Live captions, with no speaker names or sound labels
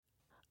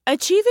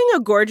Achieving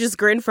a gorgeous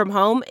grin from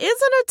home isn't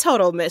a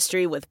total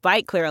mystery with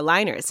Byte Clear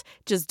aligners.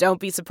 Just don't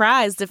be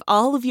surprised if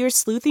all of your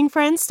sleuthing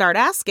friends start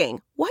asking,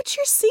 "What's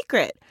your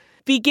secret?"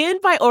 Begin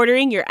by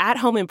ordering your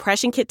at-home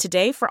impression kit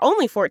today for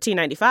only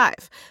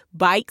 $14.95.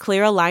 Byte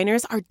Clear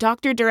aligners are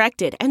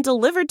doctor-directed and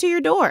delivered to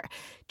your door.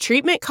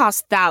 Treatment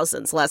costs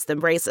thousands less than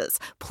braces.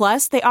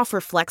 Plus, they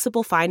offer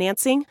flexible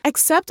financing,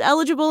 accept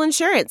eligible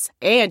insurance,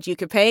 and you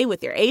can pay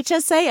with your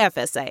HSA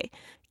FSA.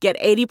 Get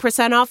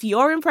 80% off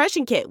your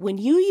impression kit when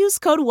you use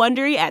code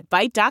WONDERY at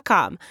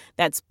Byte.com.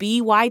 That's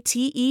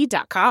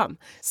BYTE.com.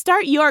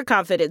 Start your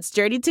confidence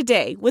journey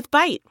today with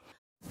Byte.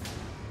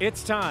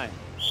 It's time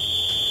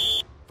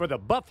for the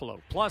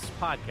Buffalo Plus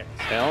podcast.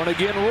 Allen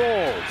again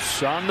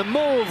rolls. On the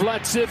move,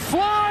 lets it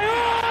fly.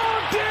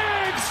 Oh,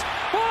 Diggs!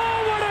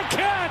 Oh, what a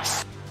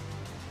catch!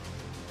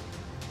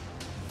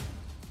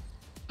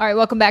 All right,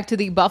 welcome back to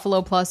the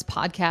Buffalo Plus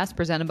podcast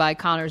presented by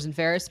Connors and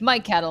Ferris.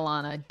 Mike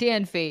Catalana,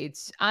 Dan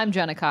Fates, I'm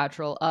Jenna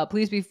Cottrell.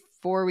 Please,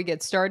 before we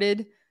get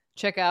started,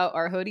 check out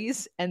our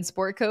hoodies and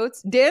sport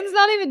coats. Dan's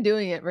not even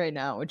doing it right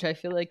now, which I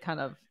feel like kind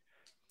of...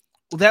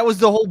 Well, that was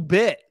the whole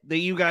bit that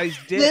you guys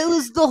did. That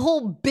was the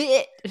whole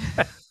bit.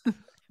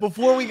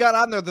 Before we got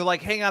on there, they're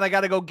like, hang on, I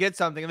got to go get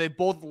something. And they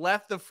both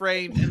left the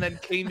frame and then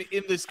came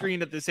in the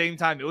screen at the same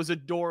time. It was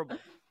adorable.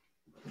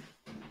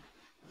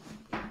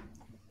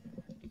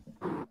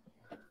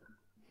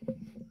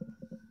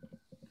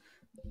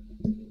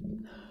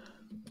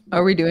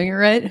 Are we doing it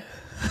right?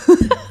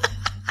 You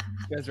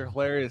guys are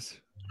hilarious.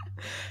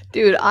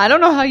 Dude, I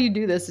don't know how you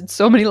do this. It's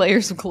so many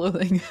layers of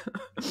clothing.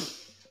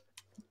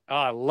 Oh,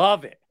 I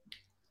love it.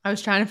 I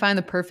was trying to find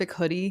the perfect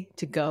hoodie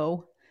to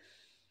go.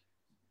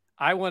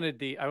 I wanted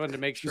to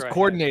make sure It's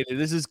coordinated.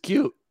 This is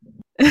cute.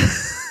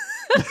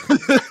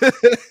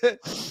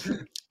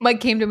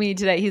 Mike came to me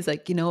today. He's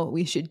like, you know what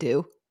we should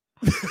do?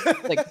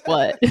 Like,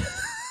 what?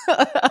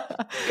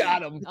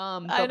 Got him.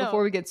 But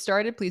before we get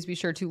started, please be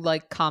sure to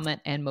like, comment,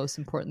 and most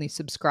importantly,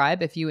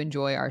 subscribe if you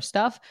enjoy our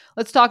stuff.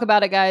 Let's talk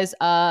about it, guys.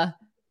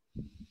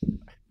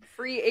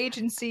 Free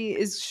agency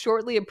is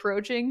shortly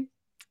approaching.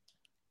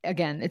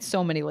 Again, it's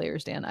so many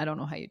layers, Dan. I don't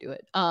know how you do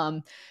it.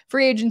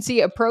 Free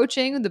agency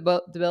approaching.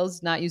 The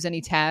Bills not use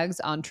any tags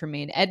on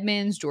Tremaine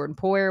Edmonds, Jordan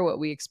Poyer, what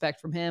we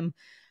expect from him.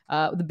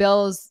 The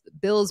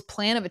Bills'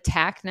 plan of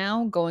attack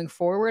now going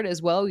forward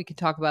as well. We could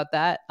talk about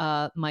that.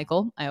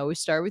 Michael, I always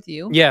start with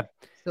you. Yeah.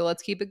 So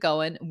let's keep it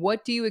going.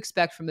 What do you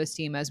expect from this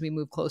team as we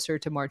move closer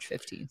to March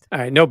 15th? All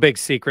right, no big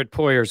secret.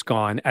 Poyer's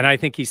gone, and I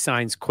think he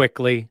signs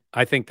quickly.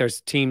 I think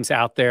there's teams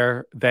out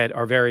there that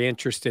are very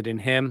interested in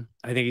him.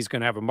 I think he's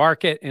going to have a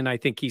market, and I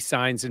think he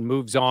signs and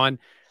moves on.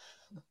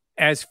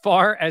 As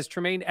far as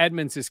Tremaine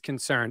Edmonds is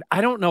concerned,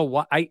 I don't know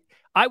what I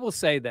will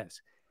say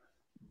this.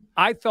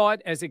 I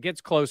thought as it gets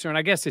closer, and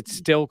I guess it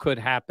still could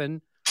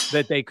happen,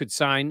 that they could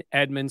sign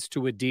Edmonds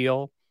to a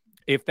deal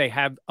if they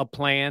have a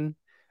plan.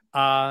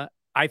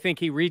 I think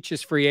he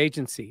reaches free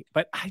agency,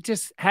 but I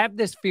just have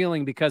this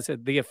feeling because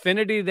of the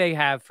affinity they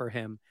have for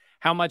him,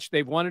 how much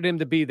they've wanted him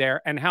to be there,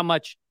 and how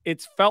much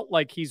it's felt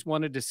like he's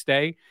wanted to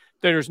stay.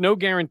 There's no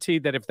guarantee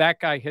that if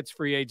that guy hits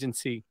free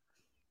agency,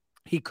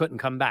 he couldn't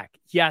come back.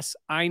 Yes,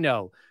 I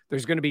know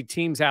there's going to be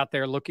teams out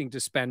there looking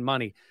to spend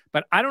money,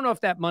 but I don't know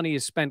if that money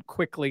is spent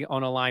quickly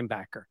on a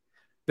linebacker.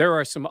 There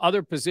are some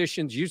other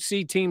positions. You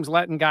see teams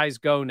letting guys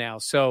go now.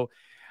 So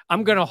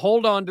I'm going to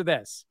hold on to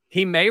this.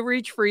 He may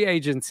reach free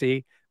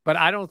agency, but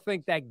I don't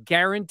think that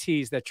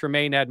guarantees that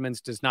Tremaine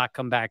Edmonds does not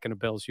come back in a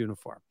Bills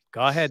uniform.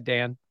 Go ahead,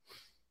 Dan.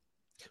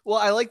 Well,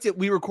 I liked it.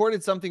 We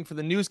recorded something for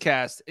the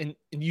newscast, and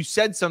you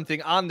said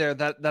something on there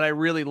that I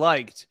really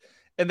liked,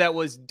 and that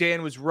was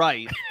Dan was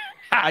right.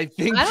 I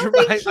don't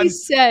think he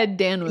said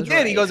Dan was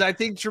right. He goes, I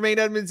think Tremaine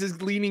Edmonds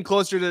is leaning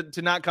closer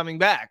to not coming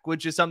back,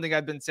 which is something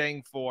I've been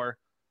saying for...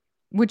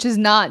 Which is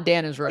not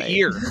Dan is right. A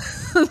year.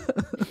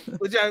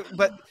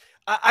 But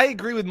I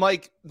agree with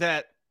Mike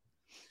that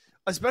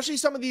especially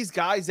some of these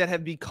guys that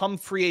have become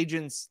free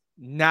agents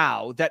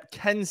now, that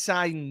can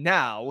sign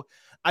now,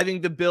 I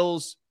think the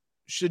Bills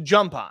should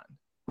jump on.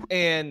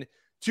 And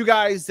two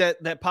guys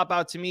that pop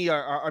out to me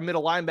are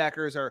middle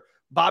linebackers are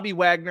Bobby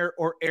Wagner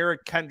or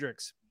Eric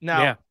Kendricks.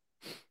 Now, yeah.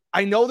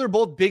 I know they're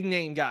both big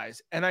name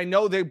guys, and I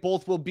know they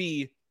both will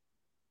be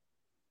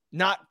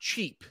not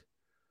cheap.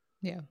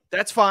 Yeah,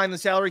 that's fine. The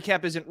salary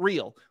cap isn't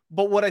real.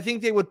 But what I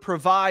think they would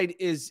provide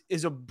is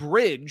a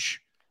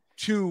bridge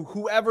to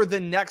whoever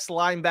the next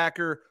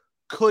linebacker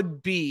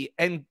could be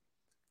and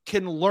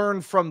can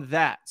learn from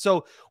that.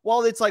 So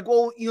while it's like,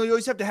 well, you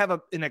always have to have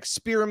an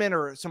experiment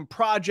or some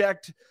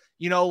project,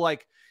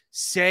 like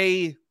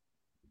say,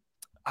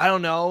 I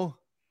don't know,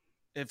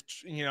 if,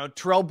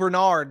 Terrell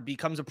Bernard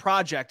becomes a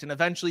project and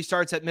eventually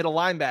starts at middle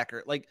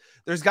linebacker, like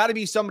there's got to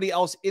be somebody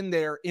else in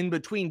there in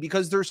between,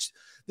 because this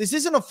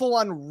isn't a full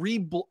on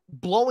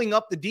blowing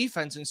up the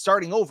defense and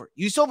starting over.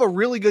 You still have a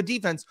really good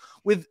defense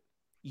with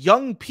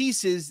young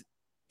pieces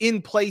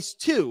in place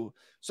too.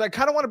 So I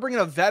kind of want to bring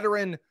in a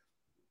veteran.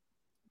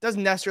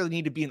 Doesn't necessarily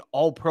need to be an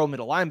all-pro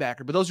middle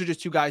linebacker, but those are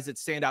just two guys that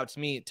stand out to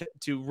me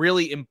to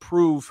really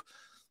improve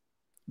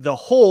the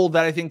hole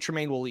that I think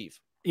Tremaine will leave.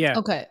 Yeah.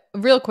 Okay.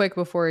 Real quick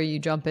before you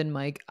jump in,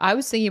 Mike, I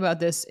was thinking about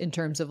this in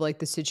terms of like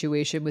the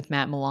situation with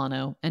Matt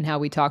Milano and how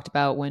we talked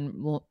about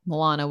when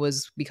Milano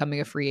was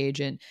becoming a free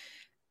agent.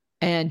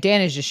 And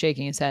Dan is just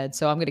shaking his head,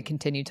 so I'm going to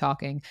continue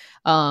talking.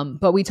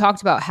 But we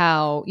talked about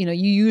how, you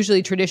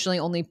usually traditionally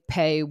only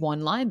pay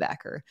one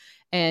linebacker.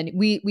 And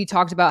we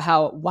talked about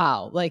how,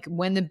 wow, like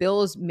when the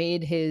Bills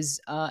made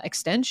his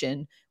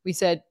extension, we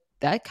said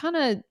that kind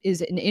of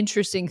is an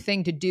interesting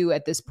thing to do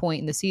at this point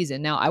in the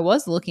season. Now, I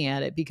was looking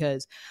at it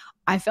because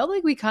I felt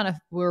like we kind of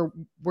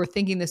were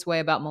thinking this way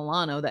about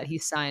Milano, that he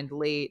signed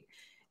late.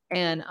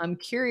 And I'm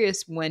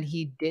curious when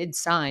he did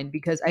sign,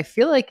 because I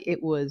feel like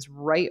it was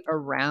right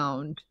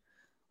around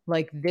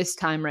like this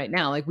time right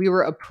now. Like we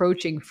were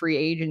approaching free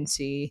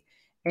agency,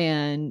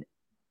 and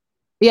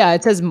yeah,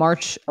 it says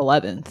March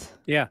 11th.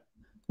 Yeah.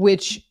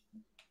 Which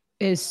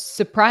is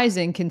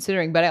surprising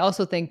considering, but I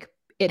also think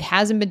it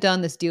hasn't been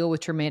done, this deal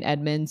with Tremaine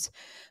Edmonds.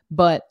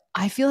 But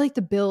I feel like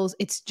the Bills,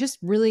 it's just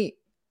really,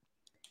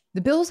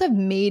 the Bills have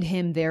made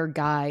him their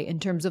guy in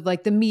terms of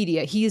like the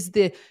media. He is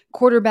the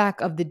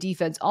quarterback of the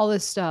defense, all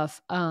this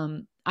stuff.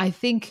 I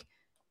think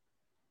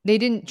they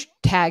didn't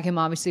tag him,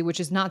 obviously, which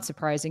is not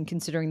surprising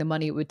considering the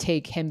money it would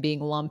take, him being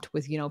lumped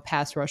with,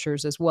 pass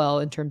rushers as well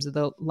in terms of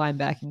the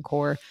linebacking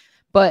core.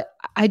 But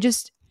I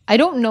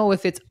don't know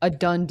if it's a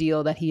done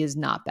deal that he is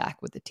not back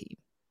with the team,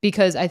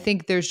 because I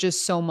think there's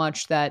just so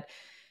much that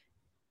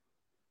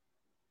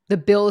the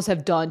Bills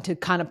have done to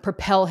kind of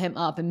propel him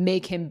up and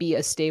make him be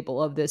a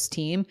staple of this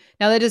team.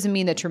 Now, that doesn't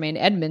mean that Tremaine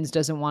Edmonds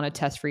doesn't want to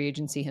test free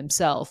agency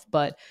himself,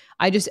 but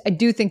I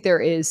do think there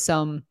is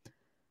some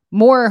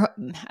more,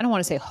 I don't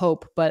want to say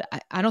hope, but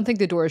I don't think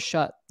the door is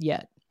shut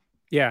yet.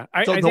 Yeah.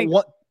 I think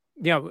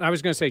I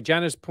was going to say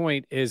Jenna's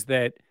point is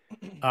that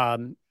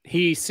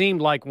he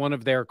seemed like one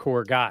of their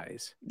core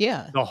guys.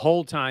 Yeah. The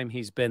whole time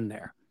he's been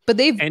there. But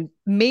they've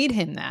made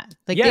him that.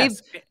 Like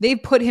yes.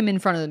 they've put him in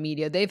front of the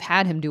media. They've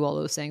had him do all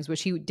those things,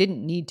 which he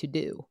didn't need to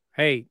do.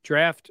 Hey,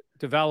 draft,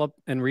 develop,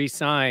 and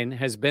re-sign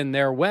has been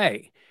their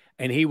way.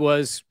 And he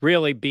was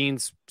really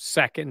Bean's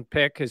second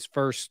pick, his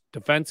first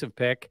defensive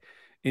pick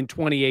in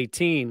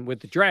 2018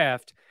 with the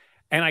draft.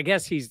 And I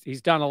guess he's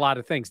done a lot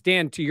of things.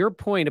 Dan, to your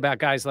point about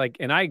guys like,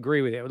 and I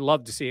agree with you, I would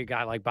love to see a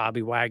guy like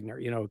Bobby Wagner,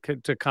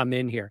 to come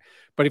in here.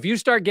 But if you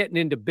start getting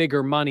into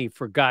bigger money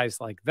for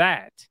guys like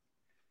that,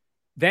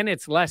 then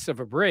it's less of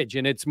a bridge.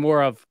 And it's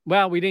more of,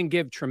 well, we didn't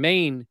give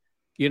Tremaine,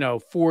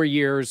 4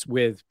 years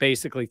with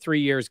basically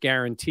 3 years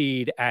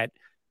guaranteed at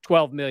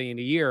 $12 million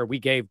a year. We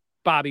gave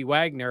Bobby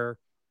Wagner,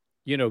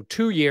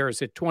 2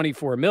 years at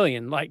 $24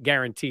 million, like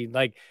guaranteed.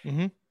 Like,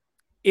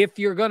 if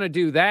you're going to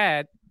do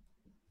that,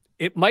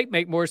 it might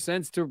make more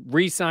sense to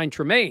re-sign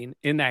Tremaine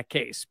in that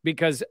case,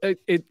 because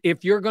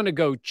if you're going to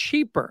go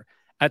cheaper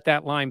at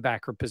that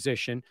linebacker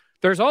position,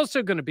 there's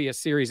also going to be a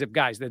series of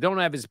guys that don't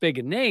have as big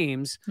of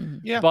names,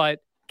 but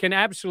can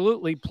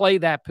absolutely play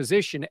that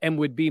position and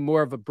would be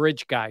more of a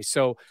bridge guy.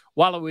 So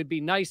while it would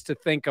be nice to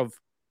think of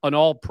an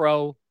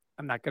all-pro,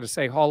 I'm not going to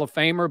say Hall of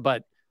Famer,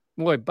 but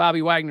boy,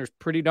 Bobby Wagner's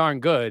pretty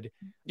darn good.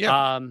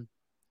 Yeah.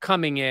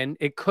 Coming in,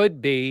 it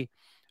could be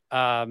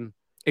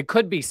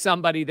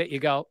somebody that you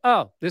go,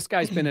 oh, this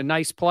guy's been a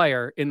nice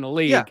player in the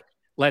league. Yeah.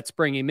 Let's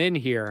bring him in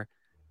here.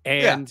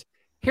 And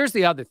here's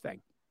the other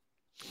thing.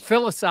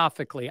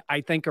 Philosophically,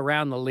 I think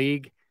around the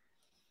league,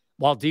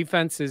 while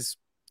defense is,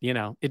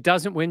 it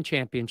doesn't win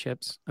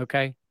championships.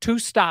 Okay. 2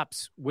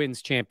 stops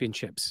wins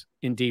championships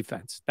in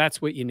defense.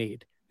 That's what you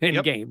need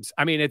in games.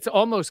 I mean, it's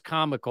almost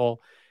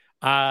comical.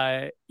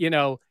 I'm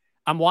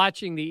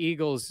watching the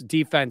Eagles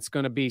defense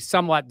going to be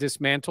somewhat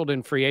dismantled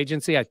in free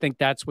agency. I think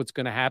that's what's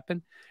going to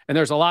happen. And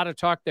there's a lot of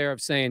talk there of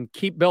saying,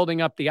 keep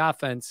building up the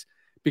offense,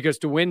 because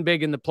to win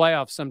big in the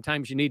playoffs,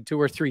 sometimes you need 2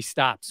 or 3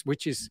 stops,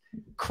 which is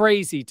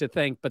crazy to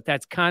think, but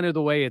that's kind of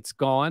the way it's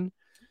gone.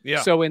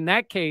 Yeah. So in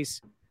that case,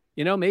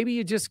 maybe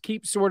you just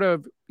keep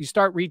you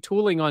start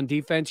retooling on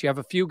defense. You have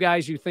a few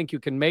guys you think you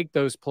can make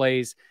those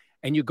plays,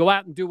 and you go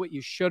out and do what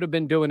you should have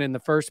been doing in the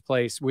first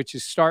place, which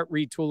is start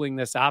retooling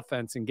this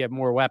offense and get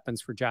more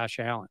weapons for Josh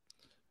Allen.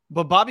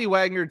 But Bobby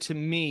Wagner, to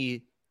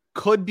me,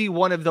 could be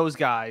one of those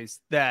guys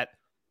that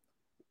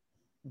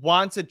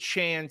wants a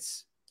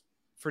chance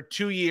for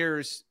 2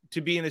 years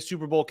to be in a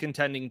Super Bowl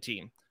contending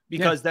team,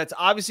 because that's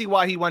obviously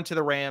why he went to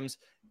the Rams.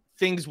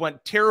 Things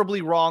went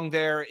terribly wrong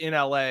there in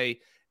LA.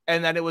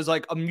 And then it was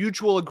like a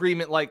mutual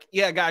agreement, like,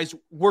 yeah, guys,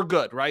 we're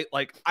good, right?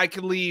 Like, I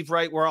can leave,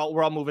 right? We're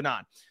all moving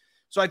on.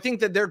 So I think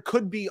that there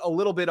could be a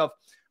little bit of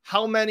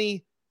how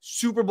many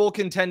Super Bowl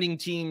contending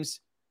teams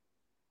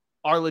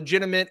are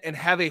legitimate and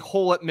have a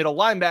hole at middle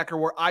linebacker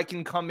where I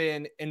can come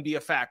in and be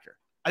a factor.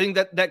 I think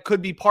that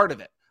could be part of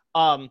it.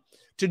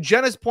 To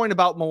Jenna's point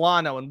about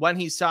Milano and when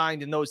he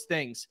signed and those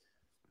things,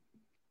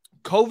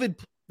 COVID,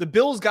 the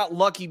Bills got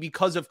lucky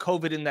because of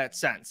COVID in that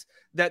sense,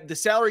 that the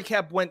salary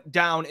cap went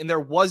down and there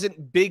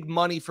wasn't big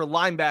money for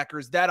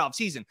linebackers that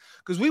offseason.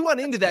 Because we went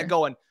into that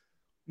going,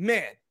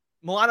 man,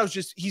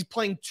 Milano's he's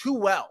playing too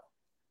well.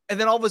 And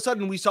then all of a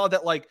sudden we saw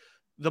that like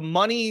the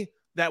money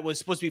that was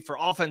supposed to be for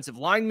offensive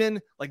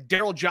linemen, like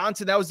Daryl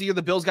Johnson, that was the year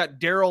the Bills got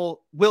Daryl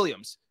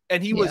Williams.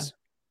 And he was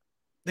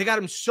They got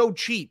him so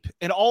cheap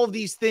and all of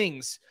these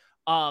things.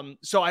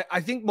 So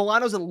I think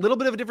Milano's a little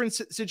bit of a different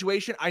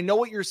situation. I know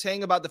what you're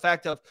saying about the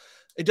fact of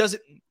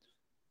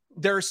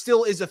there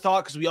still is a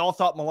thought, because we all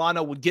thought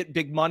Milano would get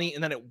big money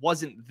and then it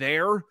wasn't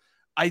there.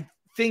 I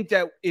think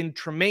that in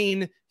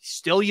Tremaine,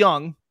 still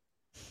young,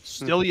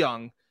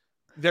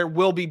 there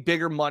will be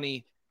bigger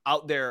money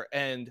out there.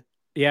 And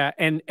yeah.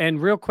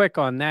 And real quick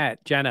on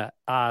that, Jenna,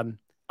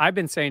 I've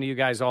been saying to you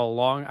guys all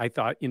along, I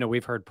thought,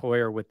 we've heard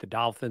Poyer with the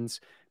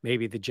Dolphins,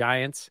 maybe the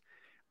Giants.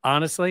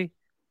 Honestly,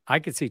 I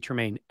could see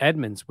Tremaine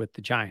Edmonds with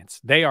the Giants.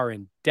 They are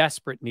in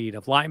desperate need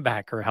of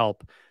linebacker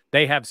help.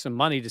 They have some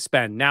money to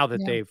spend now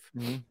that they've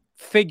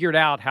figured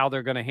out how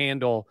they're going to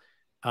handle,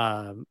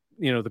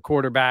 the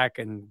quarterback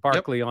and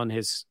Barkley on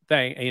his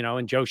thing,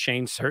 and Joe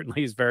Shane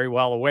certainly is very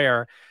well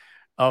aware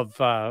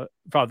of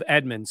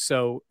Edmonds.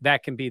 So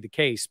that can be the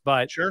case.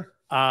 But sure.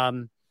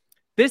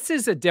 This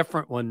is a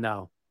different one,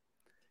 though.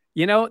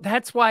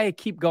 That's why I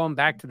keep going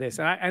back to this.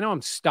 And I know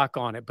I'm stuck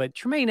on it, but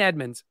Tremaine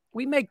Edmonds,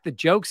 we make the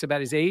jokes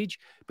about his age,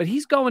 but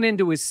he's going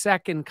into his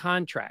second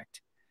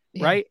contract,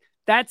 right?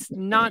 That's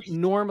not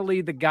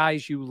normally the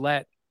guys you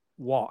let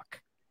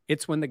walk.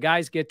 It's when the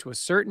guys get to a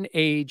certain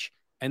age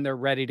and they're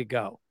ready to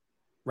go,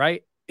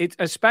 right? It's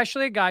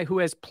especially a guy who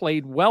has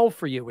played well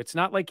for you. It's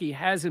not like he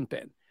hasn't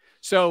been.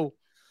 So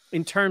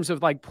in terms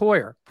of like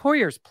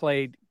Poyer's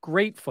played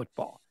great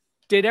football.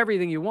 Did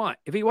everything you want.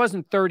 If he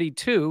wasn't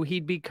 32,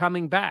 he'd be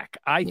coming back,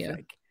 I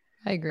think.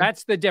 I agree.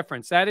 That's the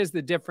difference. That is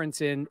the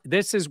difference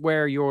this is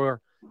where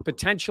you're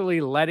potentially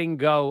letting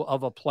go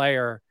of a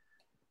player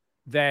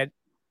that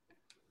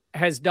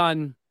has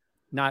done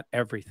not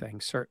everything,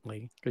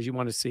 certainly, because you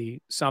want to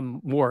see some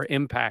more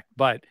impact,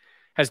 but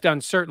has done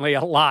certainly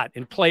a lot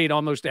and played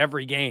almost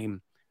every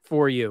game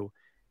for you.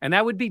 And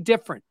that would be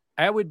different.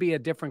 That would be a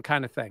different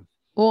kind of thing.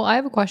 Well, I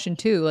have a question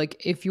too.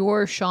 Like if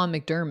you're Sean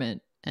McDermott,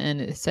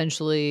 and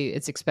essentially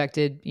it's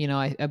expected,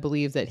 I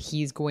believe that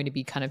he's going to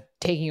be kind of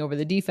taking over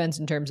the defense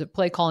in terms of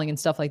play calling and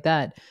stuff like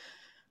that.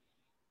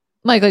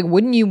 Mike,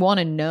 wouldn't you want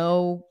to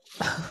know?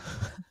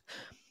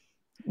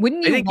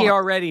 Wouldn't you? I think he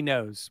already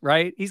knows,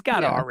 right? He's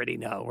got to already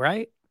know,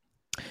 right?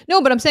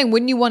 No, but I'm saying,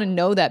 wouldn't you want to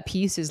know that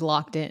piece is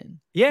locked in?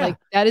 Yeah.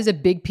 That is a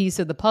big piece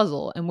of the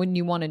puzzle. And wouldn't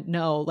you want to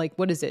know,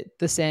 what is it?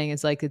 The saying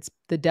is it's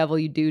the devil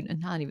you do, and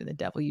not even the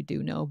devil you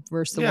do know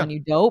versus the one you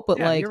don't. But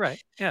you're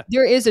right. Yeah.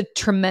 There is a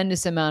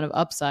tremendous amount of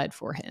upside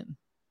for him.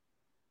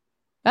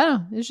 I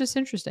don't know. It's just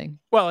interesting.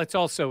 Well, it's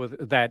also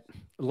that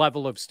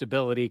level of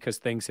stability because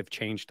things have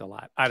changed a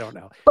lot. I don't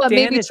know. But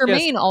maybe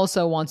Tremaine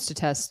also wants to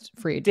test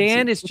free agency.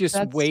 Dan is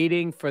just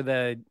waiting for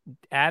the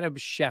Adam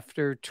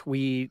Schefter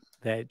tweet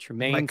that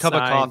Tremaine my cup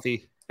of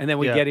coffee. And then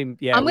we get him.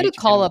 Yeah, I'm going to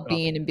call up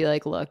Bean and be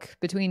like, look,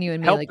 between you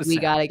and me, we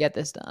got to get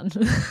this done.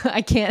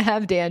 I can't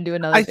have Dan do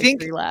another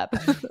victory lap.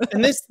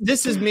 And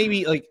this is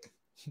maybe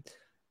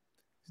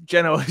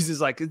Jen always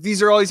is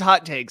these are always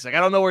hot takes. I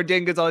don't know where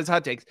Dan gets all these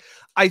hot takes.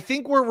 I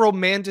think we're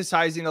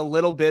romanticizing a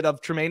little bit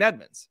of Tremaine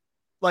Edmonds.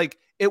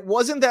 It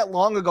wasn't that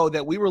long ago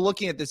that we were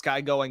looking at this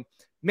guy going,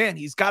 man,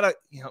 he's got to,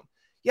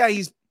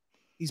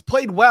 he's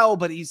played well,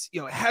 but he's,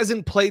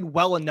 hasn't played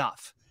well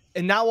enough.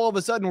 And now all of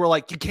a sudden we're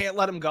like, you can't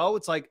let him go.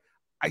 It's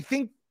I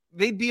think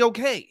they'd be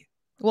okay.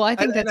 Well, I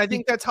think I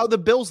think that's how the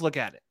Bills look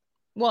at it.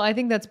 Well, I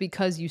think that's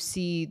because you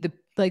see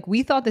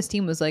we thought this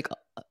team was a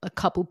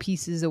couple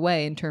pieces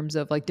away in terms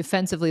of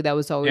defensively, that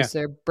was always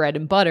their bread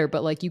and butter.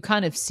 But you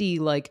kind of see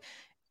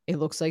it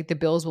looks like the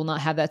Bills will not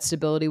have that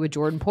stability with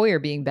Jordan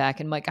Poyer being back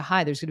and Micah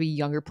Hyde. There's going to be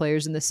younger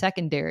players in the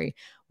secondary.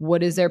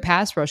 What is their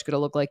pass rush going to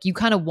look like? You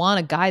kind of want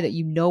a guy that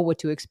you know what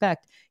to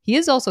expect. He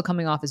is also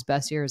coming off his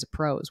best year as a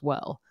pro as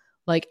well.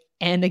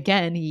 And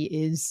again, he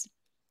is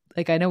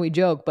I know we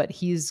joke, but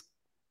he's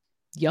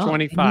young.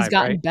 25, he's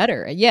gotten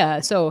better. Yeah.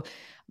 So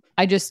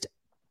I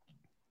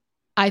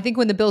think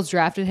when the Bills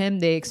drafted him,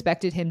 they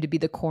expected him to be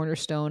the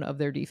cornerstone of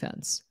their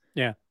defense.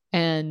 Yeah.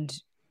 And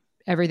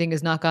everything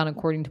has not gone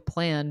according to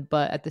plan,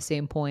 but at the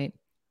same point,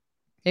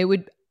 I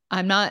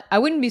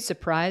wouldn't be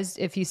surprised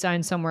if he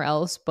signed somewhere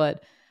else,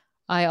 but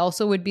I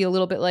also would be a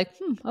little bit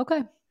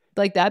okay.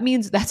 That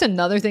means that's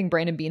another thing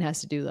Brandon Beane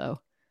has to do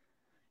though.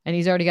 And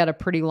he's already got a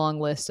pretty long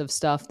list of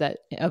stuff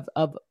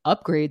of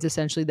upgrades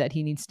essentially that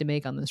he needs to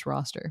make on this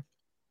roster.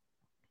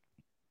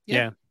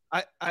 Yeah.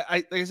 I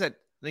like I said,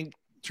 I think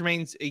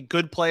Tremaine's a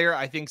good player.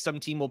 I think some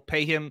team will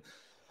pay him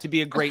to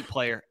be a great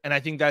player. And I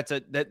think that's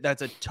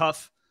a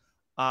tough,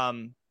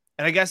 and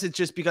I guess it's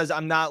just because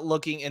I'm not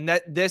looking, and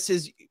that this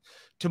is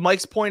to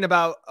Mike's point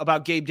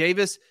about Gabe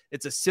Davis.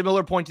 It's a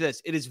similar point to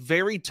this. It is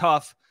very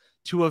tough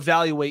to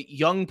evaluate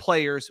young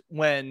players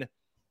when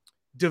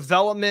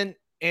development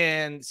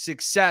and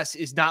success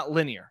is not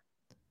linear.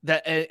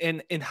 That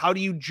and how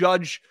do you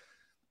judge?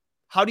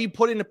 How do you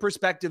put into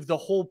perspective the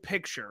whole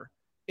picture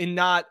and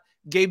not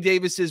Gabe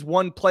Davis's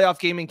one playoff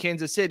game in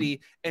Kansas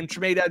City and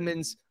Tremaine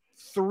Edmonds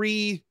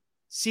 3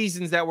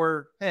 seasons that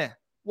were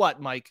what,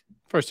 Mike?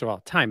 First of all,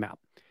 timeout.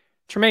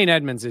 Tremaine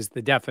Edmonds is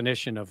the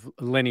definition of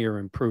linear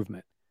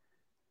improvement.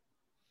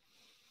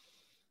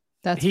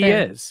 That's he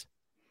fair. is.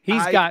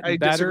 He's gotten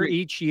better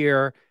each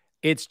year.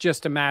 It's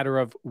just a matter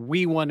of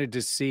we wanted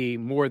to see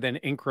more than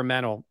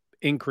incremental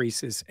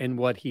increases in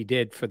what he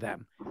did for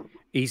them.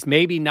 He's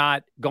maybe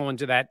not going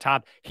to that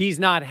top. He's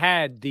not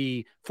had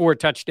the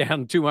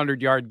 4-touchdown,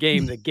 200-yard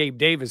game that Gabe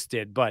Davis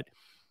did, but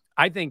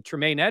I think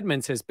Tremaine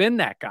Edmunds has been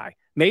that guy.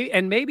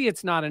 Maybe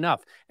it's not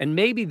enough. And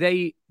maybe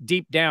they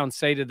deep down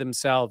say to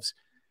themselves,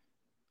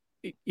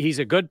 he's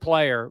a good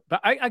player.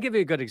 But I'll give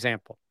you a good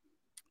example.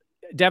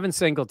 Devin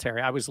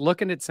Singletary. I was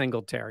looking at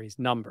Singletary's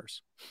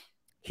numbers.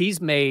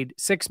 He's made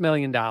 $6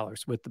 million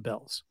with the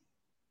Bills.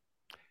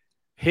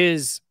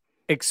 His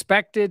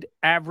expected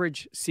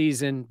average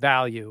season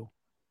value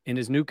in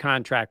his new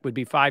contract would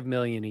be $5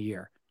 million a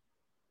year.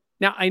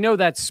 Now, I know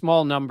that's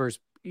small numbers,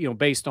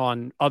 based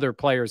on other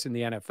players in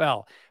the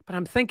NFL, but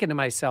I'm thinking to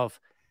myself,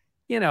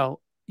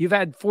 you've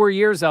had 4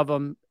 years of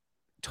him,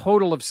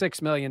 total of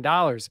 $6 million.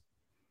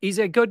 He's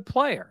a good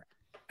player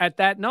at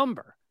that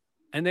number.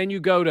 And then you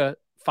go to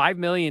 $5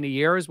 million a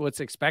year is what's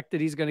expected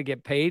he's going to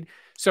get paid.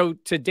 So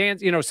to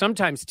dance,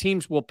 sometimes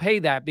teams will pay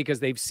that because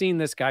they've seen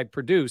this guy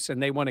produce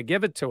and they want to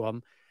give it to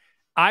him.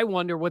 I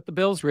wonder what the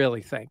Bills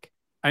really think.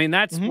 I mean,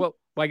 that's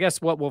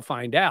what we'll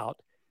find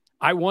out.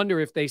 I wonder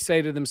if they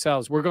say to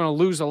themselves, we're going to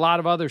lose a lot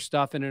of other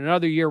stuff. And in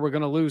another year, we're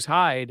going to lose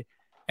Hyde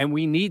and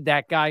we need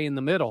that guy in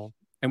the middle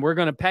and we're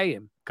going to pay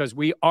him because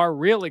we are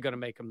really going to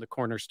make him the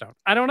cornerstone.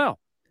 I don't know.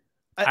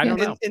 I don't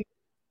know.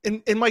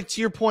 And Mike,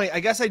 to your point, I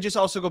guess I just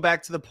also go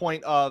back to the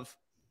point of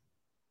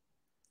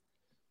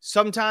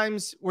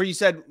sometimes where you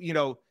said,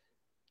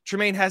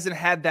 Tremaine hasn't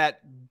had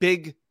that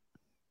big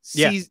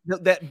season,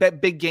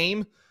 that big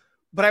game.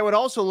 But I would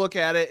also look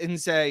at it and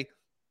say,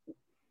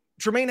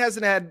 Tremaine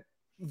hasn't had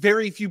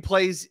very few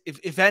plays,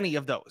 if any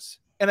of those.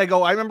 And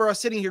I remember us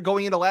sitting here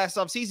going into last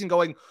offseason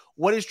going,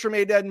 what is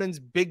Tremaine Edmunds'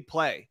 big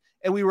play?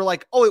 And we were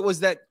like, oh, it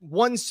was that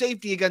one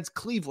safety against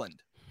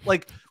Cleveland.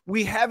 Like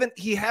he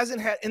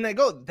hasn't had, and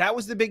that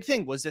was the big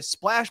thing, was the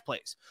splash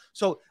plays.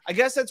 So I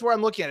guess that's where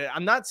I'm looking at it.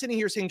 I'm not sitting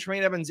here saying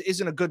Tremaine Edmunds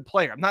isn't a good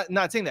player. I'm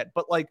not saying that,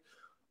 but like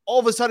all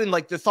of a sudden,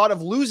 like the thought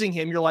of losing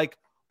him, you're like,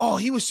 oh,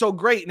 he was so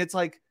great. And it's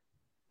like,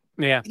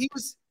 yeah,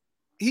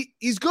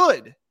 he's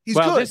good. He's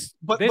good.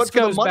 But for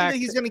the money that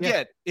he's going to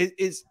get,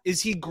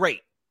 is he great?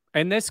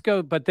 And this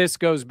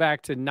goes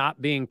back to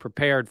not being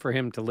prepared for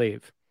him to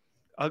leave.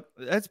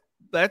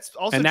 That's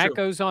also and that true.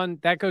 goes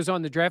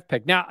on the draft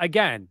pick. Now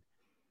again,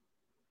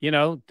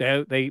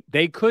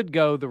 they could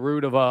go the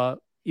route of a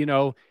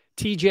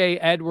TJ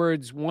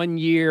Edwards 1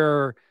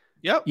 year,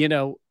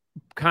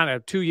 kind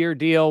of 2-year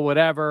deal,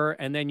 whatever,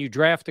 and then you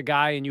draft a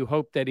guy and you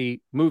hope that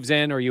he moves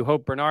in, or you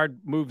hope Bernard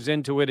moves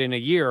into it in a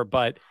year.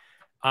 But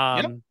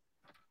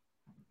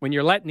when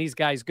you're letting these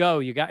guys go,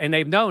 and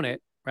they've known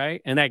it,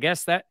 right? And I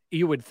guess that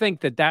you would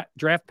think that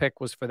draft pick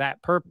was for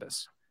that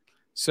purpose.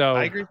 So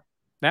I agree.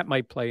 That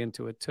might play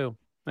into it too.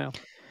 Well,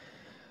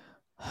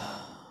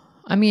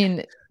 I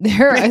mean,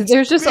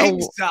 there's just a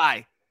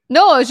sigh.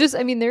 No, it's just,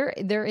 I mean,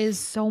 there is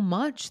so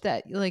much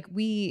that like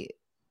we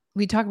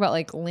talk about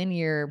like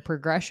linear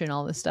progression,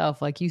 all this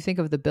stuff. Like you think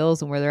of the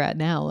Bills and where they're at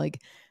now, like,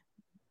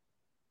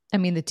 I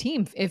mean, the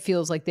team, it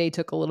feels like they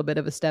took a little bit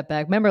of a step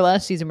back. Remember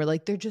last season, we're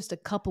like, they're just a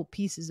couple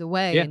pieces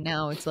away. Yeah. And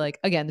now it's like,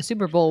 again, the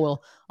Super Bowl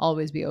will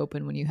always be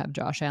open when you have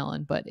Josh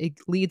Allen, but it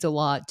leads a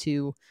lot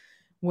to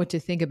what to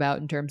think about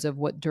in terms of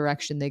what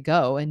direction they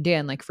go. And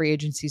Dan, like free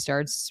agency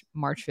starts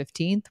March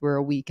 15th. We're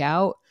a week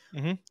out.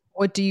 Mm-hmm.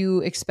 What do you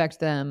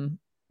expect them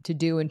to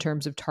do in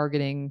terms of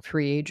targeting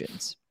free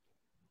agents?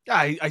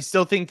 I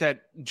still think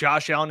that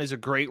Josh Allen is a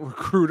great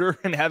recruiter,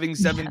 and having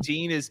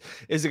 17 is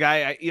a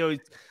guy,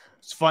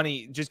 it's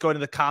funny just going to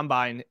the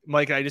combine,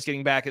 Mike and I just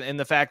getting back, and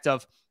the fact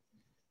of,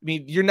 I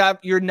mean, you're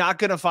not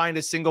going to find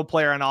a single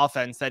player on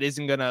offense that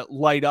isn't going to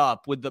light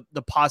up with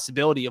the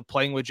possibility of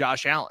playing with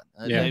Josh Allen.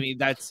 Yeah. I mean,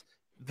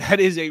 that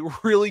is a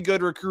really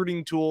good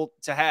recruiting tool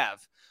to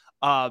have.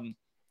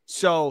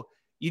 So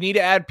you need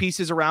to add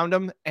pieces around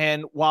him.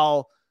 And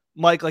while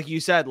Mike, like you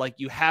said, like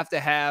you have to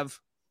have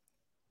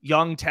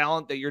young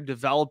talent that you're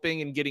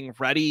developing and getting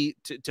ready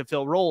to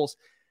fill roles.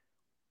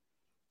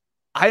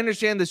 I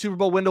understand the Super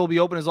Bowl window will be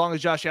open as long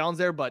as Josh Allen's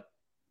there, but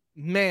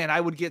man,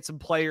 I would get some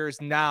players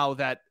now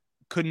that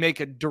could make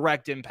a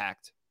direct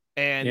impact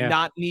and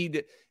not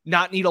need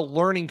a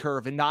learning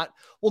curve, and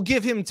we'll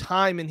give him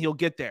time and he'll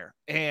get there.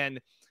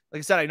 And like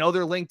I said, I know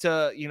they're linked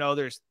to,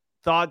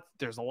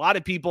 there's a lot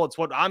of people. It's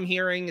what I'm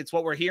hearing. It's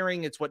what we're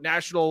hearing. It's what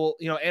national,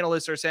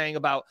 analysts are saying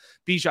about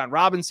Bijan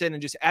Robinson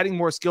and just adding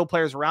more skill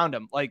players around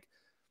him. Like,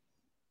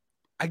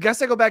 I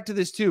guess I go back to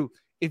this too.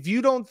 If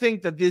you don't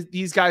think that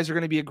these guys are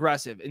going to be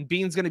aggressive and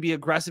Bean's going to be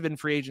aggressive in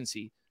free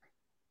agency,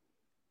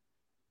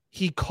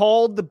 he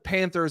called the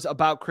Panthers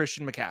about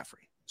Christian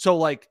McCaffrey. So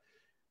like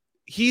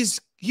he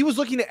was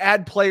looking to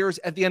add players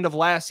at the end of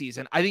last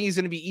season. I think he's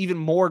going to be even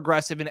more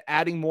aggressive in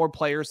adding more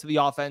players to the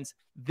offense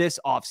this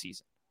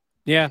offseason.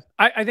 Yeah,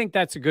 I think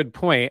that's a good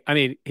point. I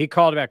mean, he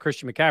called about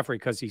Christian McCaffrey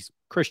because he's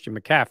Christian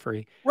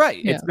McCaffrey.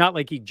 Right. It's not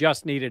like he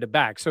just needed a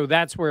back. So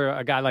that's where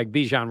a guy like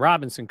Bijan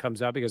Robinson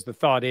comes up, because the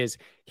thought is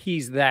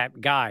he's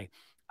that guy.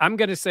 I'm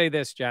going to say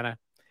this, Jenna.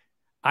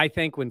 I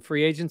think when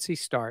free agency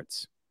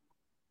starts,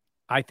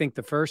 I think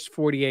the first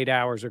 48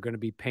 hours are going to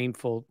be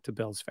painful to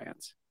Bills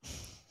fans.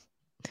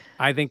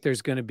 I think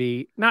there's going to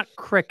be not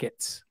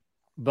crickets,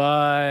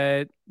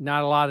 but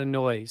not a lot of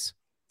noise.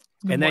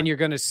 And then you're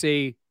going to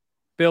see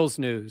Bills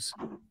news,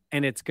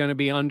 and it's going to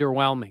be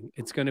underwhelming.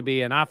 It's going to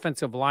be an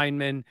offensive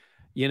lineman,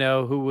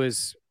 who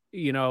was,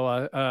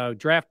 a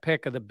draft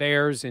pick of the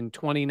Bears in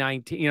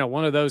 2019,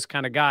 one of those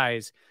kind of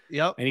guys.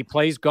 Yep. And he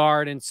plays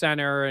guard and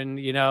center and,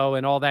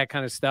 and all that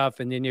kind of stuff.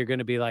 And then you're going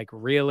to be like,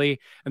 really?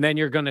 And then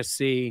you're going to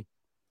see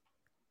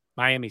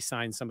Miami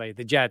sign somebody,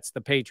 the Jets,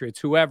 the Patriots,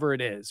 whoever it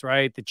is,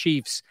 right? The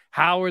Chiefs.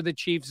 How are the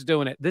Chiefs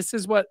doing it? This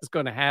is what is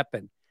going to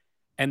happen.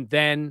 And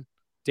then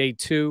day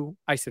 2,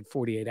 I said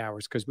 48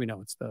 hours because we know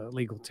it's the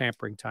legal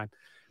tampering time.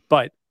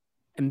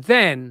 And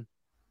then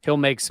he'll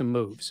make some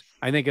moves.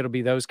 I think it'll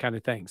be those kind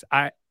of things.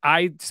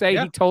 I'd say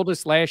he told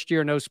us last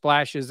year, no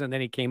splashes, and then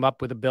he came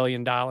up with $1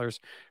 billion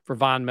for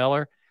Von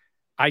Miller.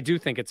 I do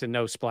think it's a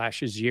no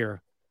splashes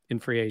year in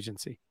free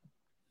agency.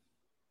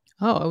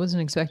 Oh, I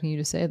wasn't expecting you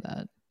to say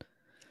that.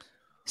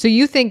 So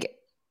you think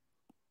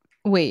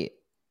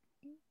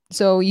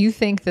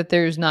that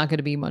there's not going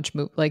to be much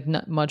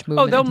not much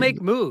movement? Oh, they'll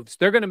make moves.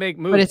 They're going to make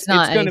moves. But it's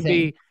not going to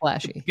be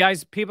flashy.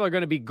 Guys, people are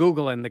going to be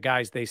Googling the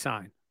guys they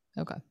sign.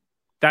 Okay.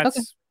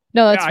 That's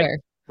fair.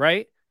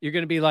 Right? You're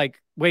going to be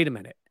like, wait a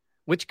minute.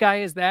 Which guy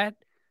is that?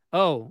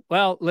 Oh,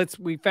 well,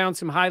 we found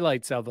some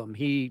highlights of him.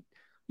 He,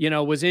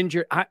 was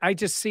injured. I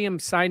just see him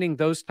signing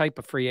those type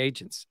of free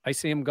agents. I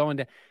see him going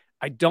to,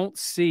 I don't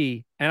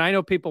see, and I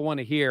know people want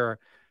to hear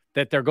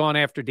that they're going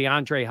after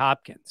DeAndre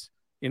Hopkins,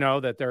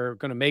 that they're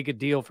going to make a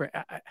deal for.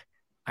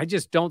 I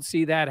just don't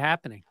see that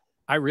happening.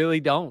 I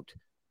really don't.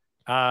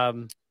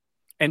 And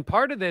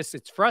part of this,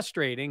 it's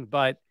frustrating,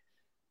 but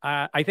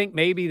I think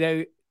maybe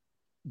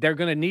they're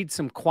going to need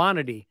some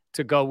quantity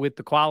to go with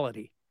the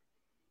quality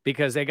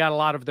because they got a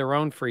lot of their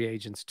own free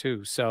agents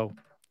too. So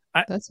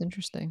that's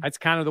interesting. That's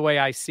kind of the way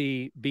I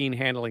see Beane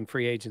handling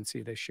free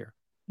agency this year.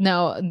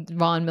 Now,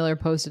 Von Miller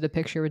posted a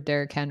picture with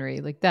Derrick Henry.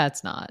 Like I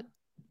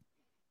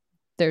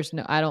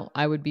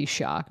would be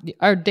shocked.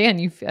 Or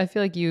Dan, I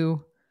feel like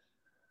you.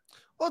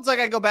 Well, it's like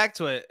I go back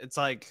to it. It's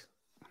like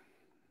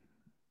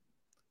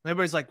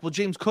everybody's like, well,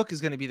 James Cook is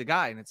going to be the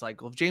guy. And it's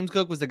like, well, if James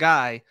Cook was the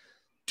guy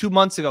 2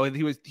 months ago,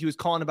 he was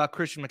calling about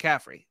Christian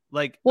McCaffrey.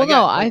 Like, well, again,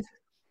 no, like,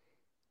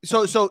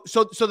 so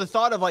the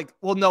thought of like,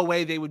 well, no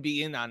way they would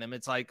be in on him.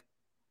 It's like,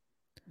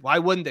 why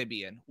wouldn't they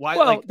be in? Why?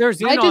 Well, like, there's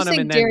in I just on him think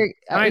and Derrick.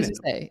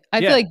 I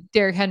feel like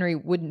Derrick Henry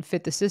wouldn't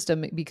fit the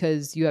system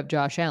because you have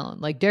Josh Allen.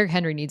 Like Derrick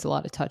Henry needs a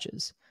lot of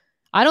touches.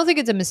 I don't think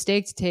it's a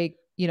mistake to take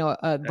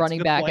a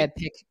running back point. at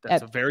pick.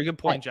 That's a very good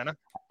point, Jenna.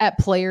 At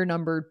player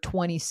number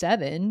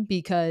 27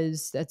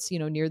 because that's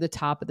near the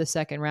top of the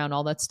second round,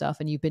 all that stuff,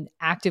 and you've been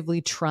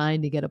actively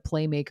trying to get a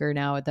playmaker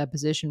now at that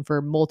position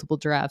for multiple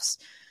drafts.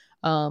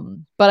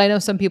 But I know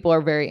some people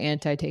are very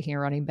anti taking a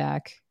running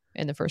back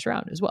in the first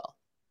round as well.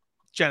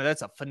 Jenna,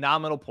 that's a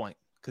phenomenal point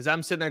because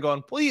I'm sitting there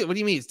going, well, what do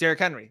you mean? It's Derrick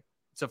Henry.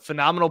 It's a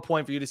phenomenal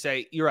point for you to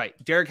say, you're right.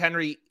 Derrick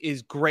Henry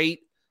is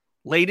great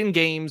late in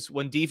games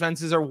when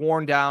defenses are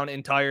worn down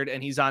and tired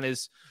and he's on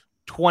his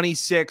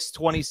 26,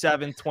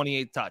 27,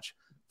 28 touch.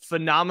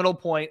 Phenomenal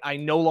point. I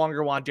no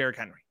longer want Derrick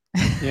Henry.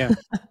 Yeah.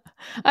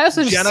 I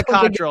also Jenna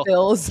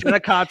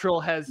Cottrell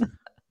has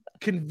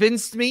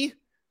convinced me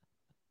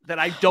that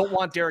I don't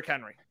want Derrick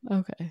Henry.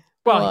 Okay.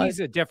 Well, he's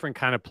a different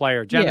kind of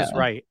player. Jenna's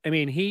right. I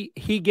mean,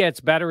 he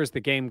gets better as the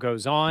game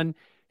goes on.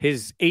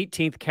 His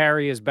 18th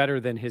carry is better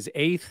than his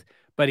 8th,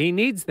 but he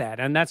needs that.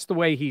 And that's the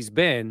way he's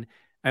been.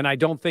 And I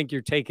don't think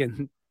you're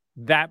taking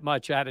that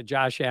much out of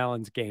Josh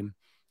Allen's game.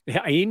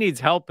 He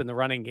needs help in the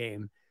running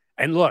game.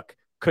 And look,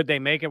 could they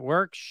make it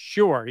work?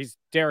 Sure. He's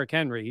Derrick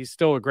Henry. He's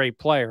still a great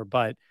player,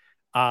 but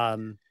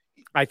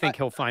I think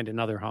he'll find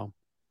another home.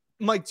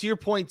 Mike, to your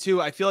point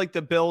too, I feel like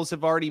the Bills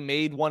have already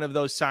made one of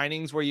those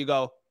signings where you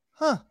go,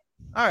 huh,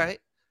 all right.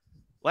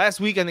 Last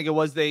week, I think it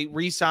was, they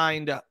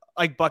re-signed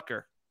Ike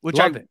Butker, which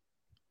I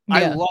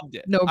loved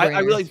it. No, I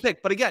really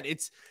picked. But again,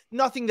 it's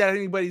nothing that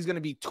anybody's going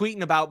to be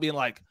tweeting about being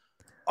like,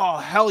 oh,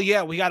 hell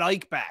yeah, we got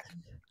Ike back.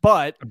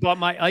 But I bought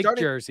my Ike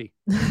jersey.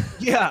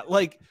 Yeah,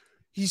 like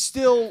he's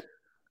still,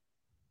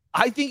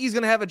 I think he's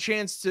going to have a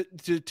chance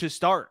to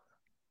start.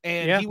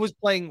 And he was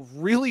playing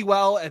really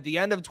well at the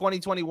end of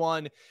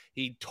 2021.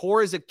 He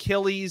tore his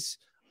Achilles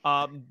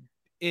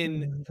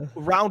in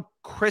around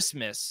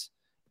Christmas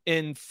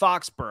in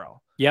Foxborough.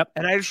 Yep.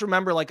 And I just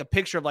remember like a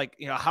picture of like,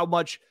 how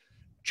much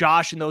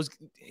Josh and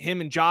him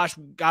and Josh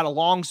got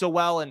along so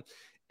well.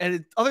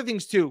 And other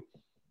things too.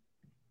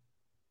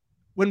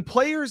 When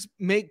players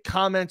make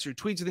comments or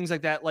tweets or things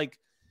like that, like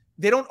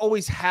they don't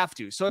always have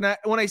to. So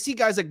when I see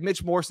guys like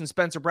Mitch Morse and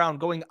Spencer Brown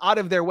going out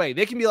of their way,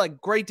 they can be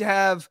like, great to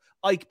have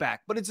Ike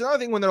back. But it's another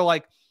thing when they're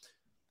like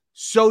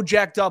so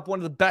jacked up, one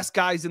of the best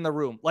guys in the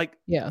room. Like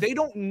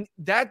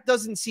that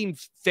doesn't seem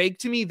fake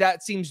to me.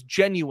 That seems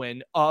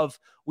genuine of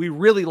we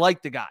really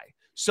like the guy.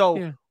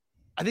 So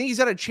I think he's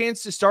got a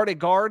chance to start at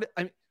guard.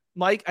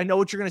 Mike, I know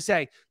what you're going to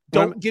say.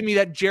 Don't give me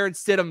that Jarrett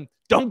Stidham.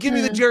 Don't give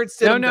me the Jarrett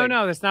Stidham.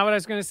 No. That's not what I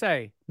was going to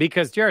say.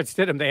 Because Jarrett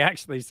Stidham, they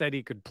actually said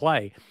he could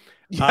play.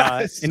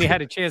 Yes. And he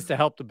had a chance to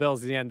help the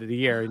Bills at the end of the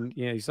year, and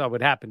you saw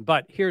what happened.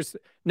 But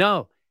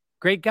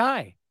great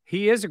guy.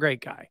 He is a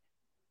great guy.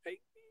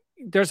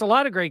 There's a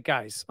lot of great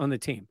guys on the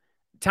team.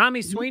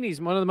 Tommy Sweeney's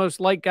one of the most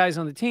liked guys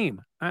on the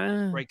team.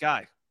 Great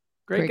guy.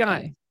 Great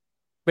guy.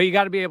 But you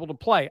got to be able to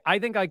play. I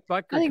think Ike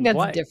Butker can play. I think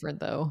that's different,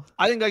 though.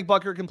 I think Ike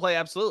Butker can play,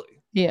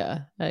 absolutely.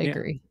 Yeah, I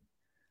agree.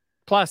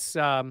 Plus,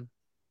 on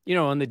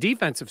the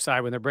defensive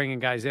side, when they're bringing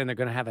guys in, they're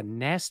going to have a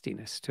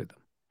nastiness to them.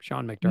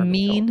 Sean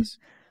McDermott told us.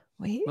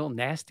 Wait. A little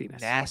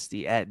nastiness.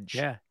 Nasty edge.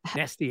 Yeah,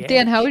 nasty edge.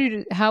 Dan,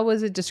 how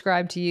was it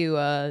described to you,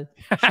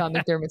 Sean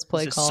McDermott's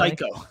play calling?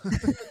 Psycho.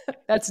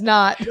 That's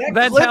not.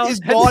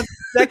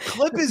 That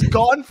clip is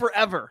gone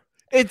forever.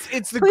 It's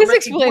the Please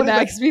explain that,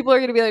 because people are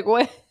going to be like,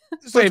 what?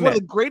 So it's one of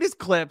the greatest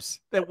clips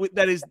that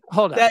is.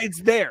 Hold on. That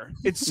it's there.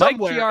 It's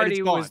somewhere. Mike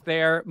Giardi was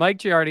there. Mike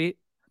Giardi,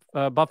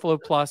 Buffalo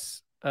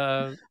Plus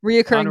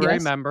reoccurring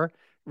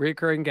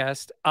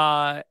guest.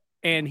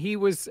 And he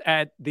was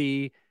at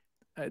the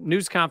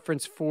news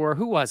conference for,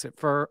 who was it?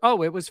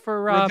 It was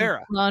for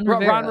Rivera. Ron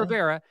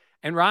Rivera.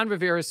 And Ron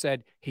Rivera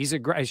said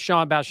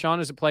Sean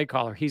as a play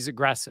caller. He's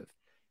aggressive.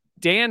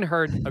 Dan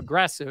heard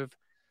aggressive.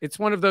 It's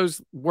one of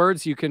those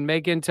words you can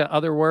make into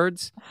other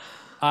words.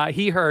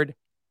 He heard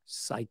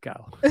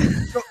psycho.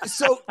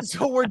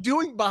 So we're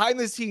doing behind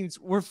the scenes.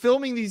 We're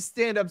filming these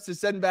stand-ups to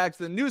send back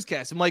to the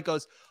newscast. And Mike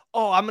goes,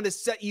 "Oh, I'm going to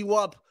set you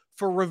up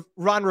for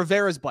Ron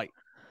Rivera's bite."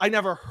 I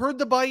never heard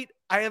the bite.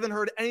 I haven't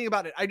heard anything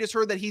about it. I just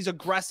heard that he's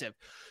aggressive.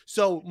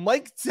 So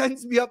Mike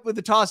sends me up with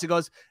the toss. He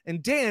goes,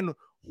 "And Dan,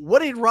 what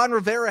did Ron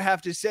Rivera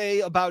have to say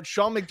about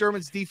Sean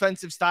McDermott's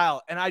defensive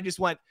style?" And I just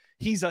went,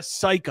 "He's a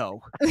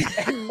psycho."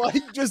 And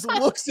Mike just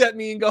looks at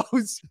me and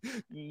goes,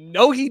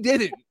 "No, he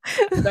didn't.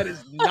 That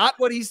is not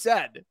what he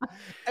said."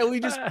 And we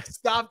just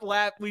stopped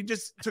laughing. We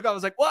just took off. I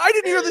was like, "Well, I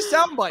didn't hear the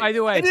soundbite. By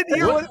the way, I didn't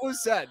hear what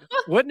was said."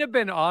 Wouldn't it have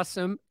been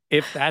awesome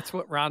if that's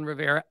what Ron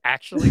Rivera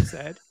actually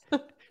said?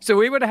 So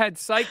we would have had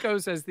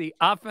psychos as the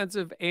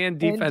offensive and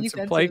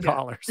defensive play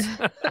callers.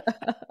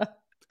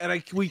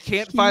 And we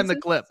can't find the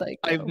clip. Psycho.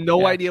 I have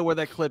no idea where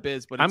that clip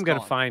is, but I'm going to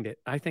gone. find it.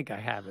 I think I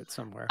have it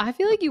somewhere. I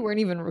feel like you weren't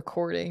even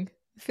recording.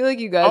 I feel like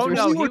you guys were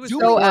he was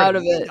so out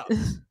of it.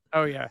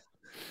 Oh, yeah.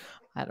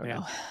 I don't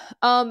Yeah.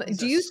 know.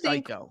 Do you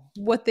think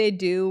what they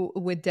do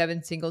with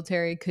Devin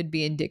Singletary could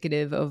be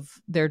indicative of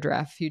their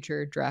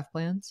future draft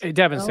plans? Hey,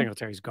 Devin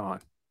Singletary's gone.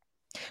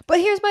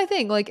 But here's my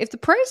thing. Like, if the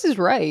price is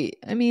right,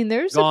 I mean,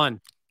 there's gone.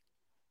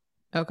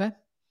 Okay.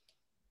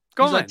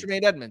 Gone. He's like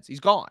Tremaine Edmonds. He's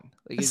gone.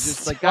 Like, he's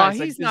just like, guys,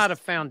 he's like not a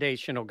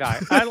foundational guy.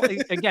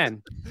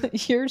 Again,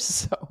 you're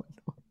so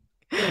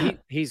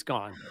he's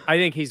gone. I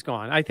think he's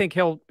gone. I think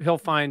he'll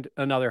find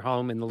another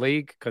home in the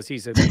league because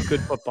he's a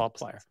good football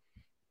player.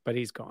 But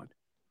he's gone.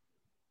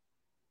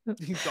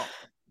 He's gone.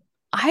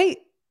 I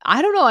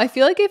don't know. I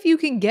feel like if you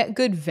can get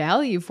good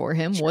value for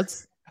him,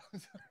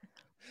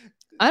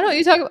 I don't know.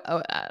 You talk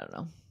about. I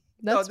don't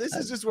know. This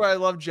is just where I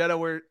love Jenna,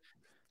 where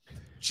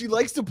she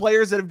likes the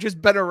players that have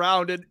just been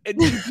around, and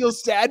she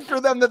feels sad for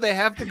them that they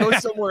have to go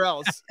somewhere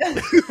else. I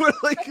feel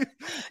like,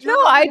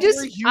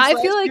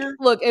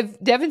 look,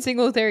 if Devin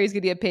Singletary is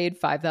going to get paid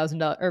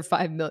 $5,000 or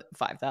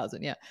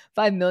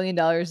 $5 million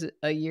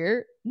a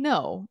year,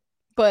 no.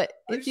 But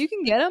if you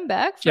can get him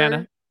back,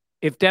 Jenna,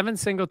 if Devin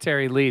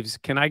Singletary leaves,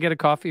 can I get a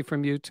coffee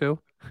from you too?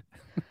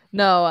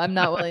 No, I'm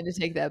not willing to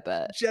take that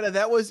bet. Jenna,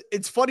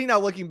 it's funny now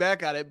looking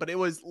back at it, but it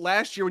was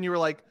last year when you were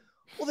like,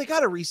 well, they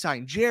got to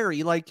re-sign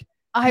Jerry. Like,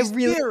 I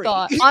really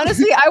thought,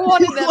 honestly, I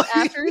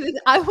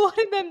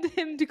wanted them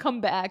him to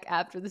come back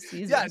after the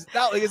season. Yes,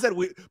 like I said,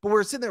 but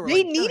we're sitting there.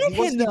 They needed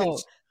him though.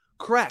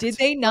 Correct. Did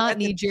they not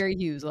need Jerry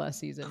Hughes last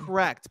season?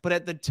 Correct. But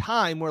at the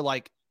time, we're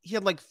like, he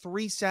had like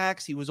 3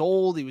 sacks. He was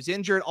old. He was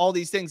injured. All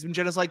these things. And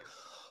Jenna's like,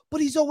 but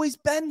he's always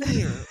been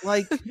here.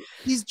 Like,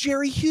 he's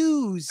Jerry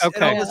Hughes. Okay.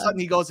 And all of a sudden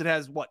he goes and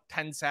has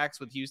 10 sacks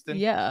with Houston.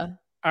 Yeah.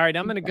 All right.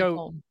 I'm going to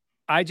go.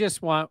 I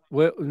just want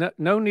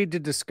no need to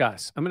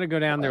discuss. I'm going to go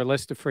down their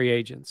list of free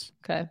agents.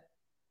 Okay.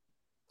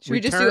 Should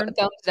we just do a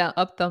thumbs down,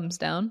 up, thumbs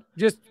down?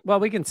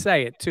 We can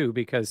say it too,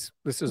 because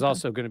this is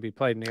also going to be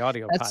played in the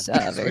audio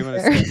podcast. Very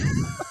fair.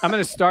 I'm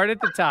going to start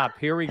at the top.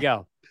 Here we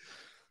go.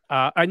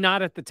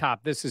 Not at the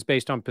top. This is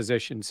based on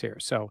positions here.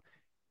 So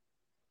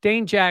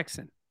Dane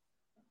Jackson.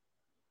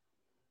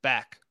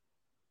 Back.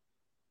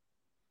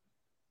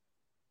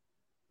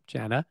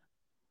 Jenna.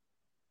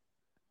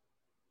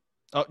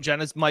 Oh,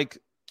 Jenna's mic.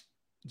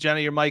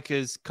 Jenna, your mic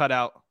is cut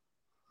out.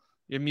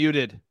 You're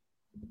muted.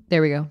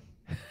 There we go.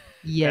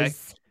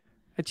 Yes. Okay.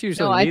 That's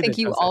usually I think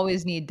you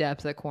always need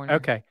depth at corner.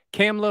 Okay.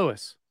 Cam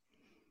Lewis.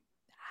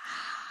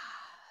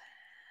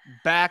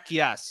 Back,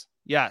 yes.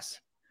 Yes.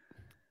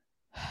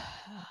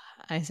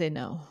 I say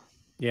no.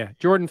 Yeah.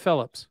 Jordan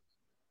Phillips.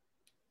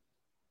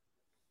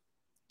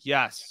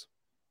 Yes.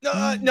 No,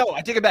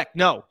 I take it back.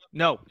 No.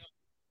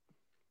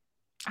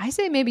 I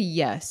say maybe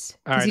yes.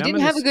 Because Right, he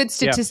didn't have a good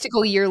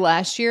statistical year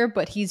last year,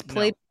 but he's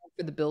played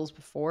for the Bills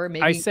before.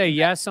 Maybe I say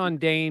yes on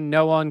Dane,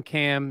 no on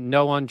Cam,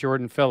 no on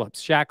Jordan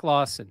Phillips. Shaq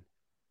Lawson.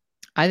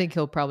 I think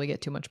he'll probably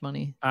get too much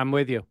money. I'm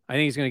with you. I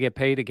think he's going to get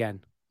paid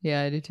again.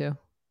 Yeah, I do too.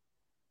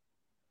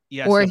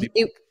 Yes. Or he'll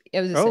be-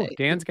 I was gonna say,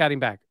 Dan's got him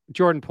back.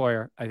 Jordan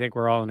Poyer, I think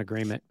we're all in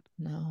agreement.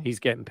 no, He's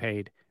getting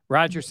paid.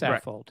 Roger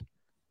Right. Saffold.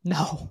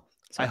 no.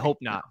 I hope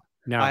not.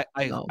 No,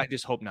 No. I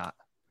just hope not.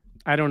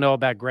 I don't know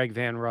about Greg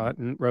Van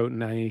Roten.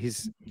 I mean,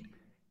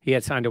 he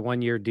had signed a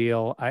 1-year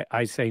deal.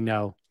 I say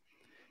no.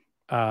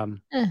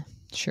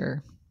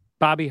 Sure.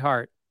 Bobby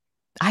Hart.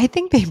 I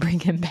think they bring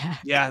him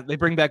back. Yeah, they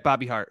bring back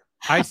Bobby Hart.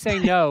 I say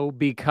no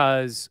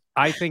because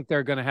I think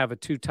they're going to have a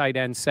 2 tight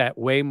end set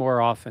way more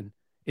often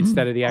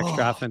instead of the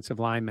extra offensive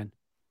lineman.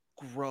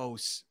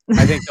 Gross.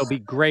 I think they'll be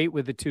great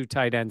with the 2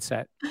 tight end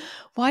set.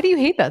 Why do you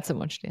hate that so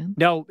much, Dan?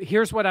 No,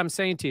 here's what I'm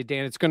saying to you,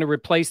 Dan. It's going to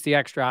replace the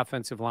extra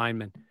offensive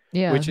lineman,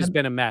 Yeah. which has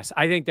been a mess.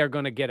 I think they're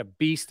going to get a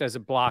beast as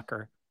a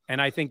blocker,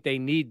 and I think they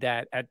need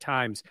that at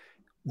times.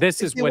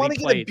 This is If they what want he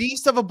to get a played.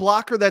 beast of a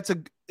blocker,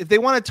 if they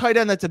want a tight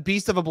end that's a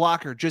beast of a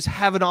blocker, just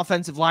have an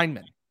offensive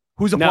lineman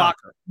who's a No.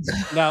 blocker.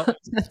 No,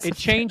 it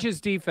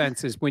changes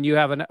defenses when you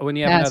have That's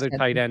another good.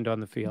 tight end on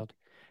the field.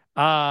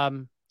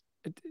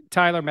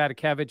 Tyler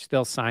Matakevich,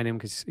 they'll sign him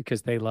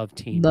because they love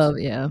teams.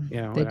 Yeah,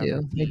 You know, they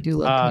whatever. do. They do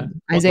love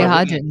him. Well, Isaiah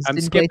but Hodgins. I'm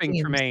didn't play skipping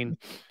teams. Tremaine.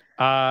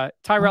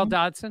 Tyrell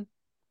Dodson.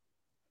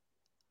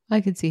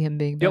 I could see him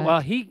being Yeah, back. well,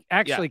 he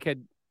actually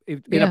could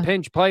in Yeah. a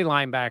pinch play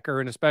linebacker,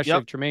 and especially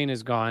Yep. if Tremaine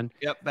is gone.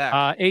 Yep,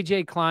 back.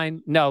 AJ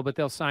Klein, no, but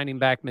they'll sign him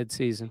back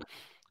midseason.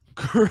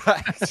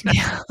 Correct.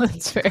 Yeah,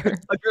 that's fair.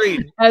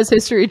 Agreed. As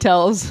history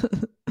tells.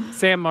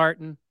 Sam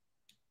Martin.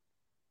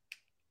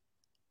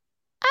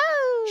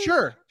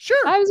 Sure.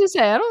 I was gonna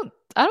say,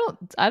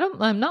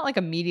 I'm not like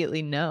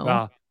immediately no.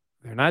 Well,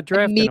 they're not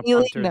drafting a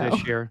Immediately, punter no.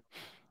 this year.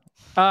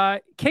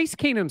 Case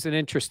Keenum's an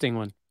interesting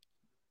one.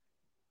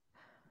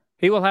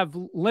 He will have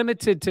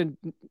limited to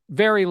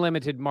very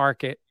limited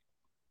market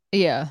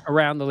Yeah.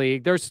 around the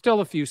league. There's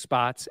still a few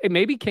spots. It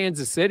may be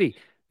Kansas City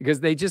because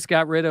they just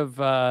got rid of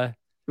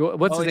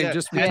what's his name? yeah.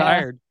 Just Yeah.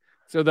 retired.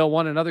 So they'll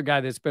want another guy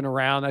that's been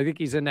around. I think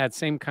he's in that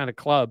same kind of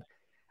club.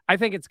 I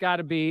think it's got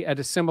to be at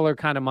a similar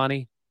kind of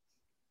money.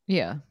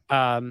 Yeah.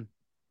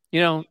 You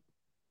know,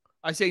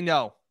 I say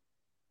no.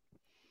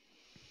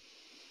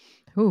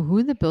 Ooh, who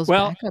would the Bills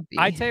well, backup be?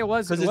 I tell you, it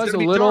was Because it's a going to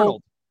be little.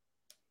 Darnold.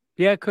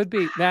 Yeah, it could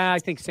be. Nah, I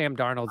think Sam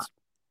Darnold's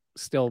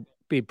still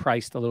be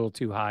priced a little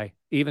too high,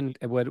 even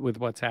with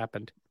what's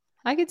happened.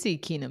 I could see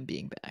Keenum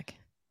being back.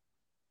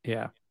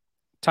 Yeah.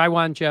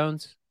 Tywan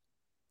Jones.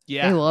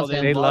 Yeah. They love well,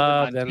 him. They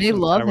love him. them. They some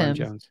love Tywan him.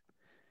 Jones.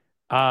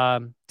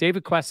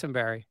 David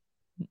Quessenberry.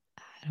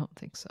 I don't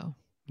think so.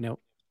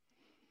 Nope.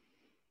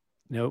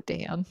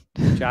 Dan.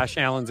 Josh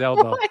Allen's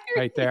elbow Why are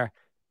right there.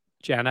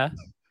 Jenna.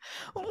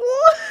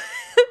 What?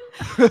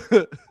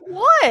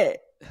 What?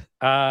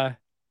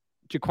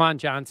 Jaquan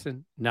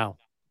Johnson. No.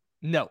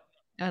 No.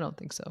 I don't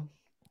think so.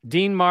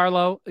 Dean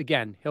Marlowe.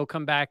 Again, he'll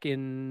come back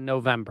in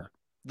November.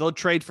 They'll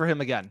trade for him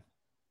again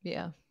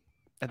Yeah.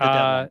 at the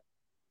deadline.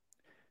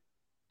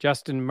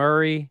 Justin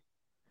Murray.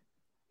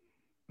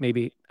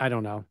 Maybe. I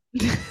don't know.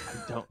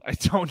 I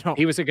don't know.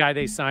 He was a guy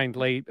they signed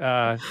late.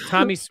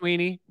 Tommy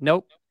Sweeney.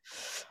 Nope.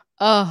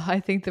 Oh, I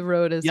think the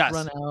road has Yes.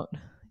 run out.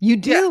 You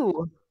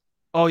do.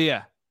 Oh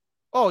yeah.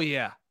 Oh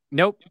yeah.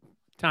 Nope.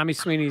 Tommy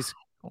Sweeney's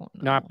Oh,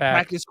 no. not back.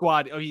 Practice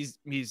squad. Oh, he's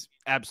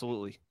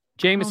absolutely.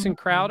 Jamison Oh,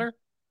 Crowder.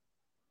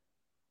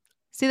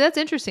 See, that's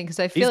interesting because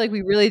I feel He's- like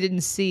we really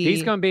didn't see.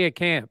 He's going to be at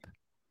camp.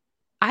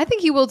 I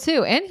think he will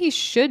too, and he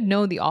should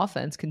know the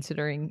offense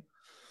considering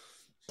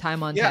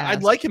time on Yeah, task.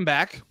 I'd like him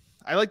back.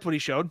 I liked what he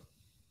showed.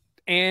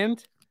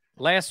 And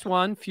last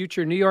one,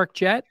 future New York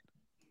Jet,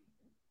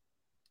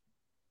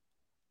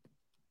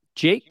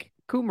 Jake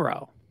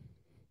Kumro.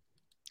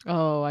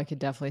 Oh, I could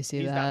definitely see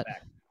He's that. not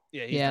back.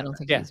 Yeah. He's Yeah, I not don't back.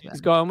 think Yeah, he's back.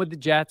 he's going with the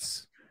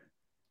Jets.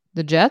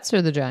 The Jets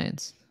or the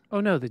Giants?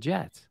 Oh no, the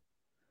Jets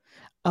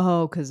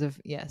Oh, because of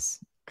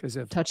because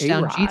of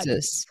touchdown A-Rod.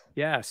 Jesus.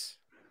 Yes,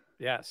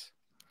 yes.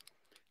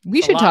 We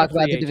It's a should lot talk of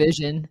about free the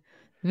division.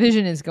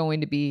 Division is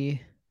going to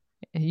be.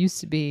 It used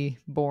to be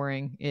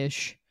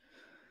boring-ish.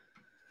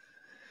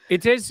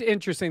 It is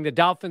interesting. The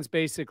Dolphins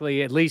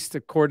basically, at least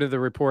according to the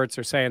reports,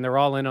 are saying they're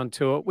all in on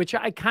Tua, which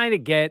I kind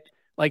of get.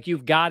 Like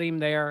you've got him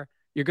there.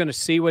 You're going to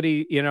see what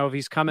if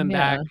he's coming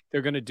Yeah. back,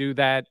 they're going to do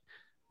that.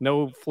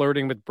 No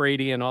flirting with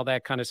Brady and all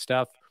that kind of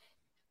stuff.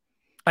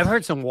 I've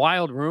heard some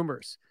wild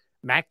rumors.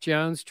 Mac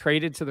Jones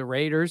traded to the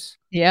Raiders.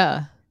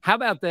 Yeah. How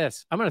about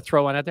this? I'm going to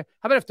throw one out there.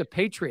 How about if the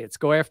Patriots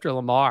go after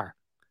Lamar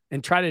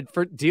and try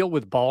to deal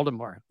with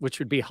Baltimore, which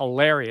would be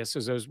hilarious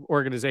as those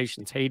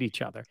organizations hate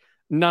each other.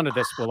 None of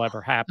this will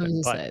ever I happen,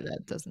 was but gonna say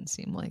that doesn't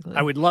seem likely.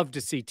 I would love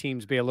to see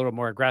teams be a little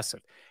more aggressive.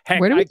 Heck,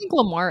 Where do we think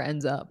Lamar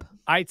ends up?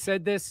 I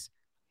said this.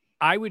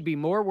 I would be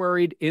more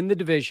worried in the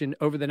division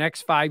over the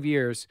next 5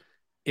 years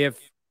it's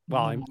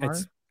Lamar?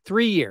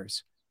 3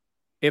 years.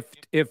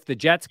 If the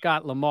Jets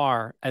got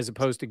Lamar as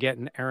opposed to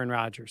getting Aaron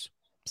Rodgers.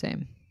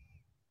 Same.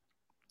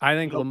 I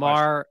think No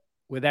Lamar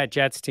with that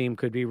Jets team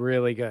could be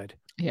really good.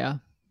 Yeah.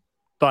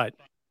 But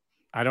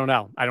I don't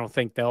know. I don't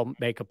think they'll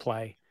make a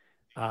play.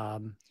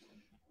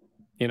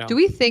 Do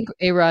we think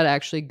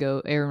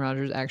Aaron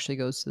Rodgers actually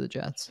goes to the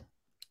Jets?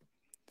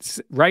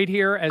 Right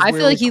here as I we're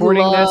feel like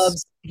recording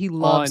he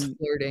loves on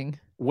flirting.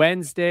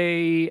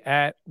 Wednesday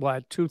at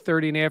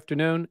 2:30 in the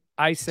afternoon,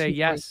 I say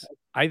yes.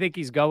 I think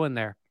he's going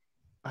there.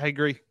 I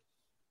agree.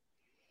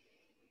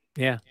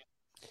 Yeah.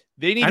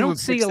 They need I to don't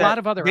see fix a that. lot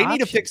of other They need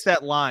to options. fix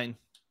that line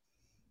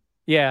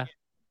Yeah.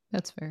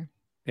 That's fair.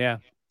 Yeah.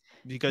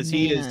 because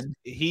Man.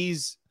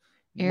 he's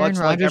Aaron much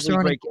like Rodgers every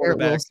throwing great a Garrett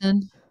quarterback.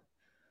 Wilson.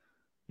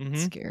 Mhm.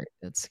 Scary.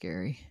 That's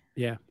scary.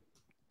 Yeah.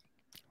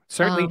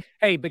 Certainly. Um,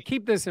 Hey, but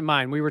keep this in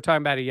mind. We were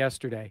talking about it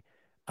yesterday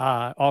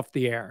off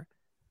the air.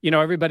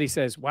 Everybody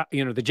says, wow,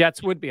 the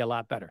Jets would be a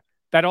lot better.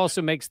 That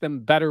also makes them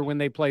better when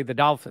they play the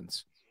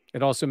Dolphins.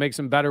 It also makes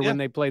them better when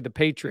they play the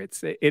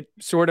Patriots. It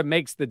sort of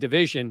makes the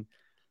division,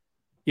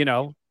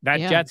 that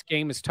Jets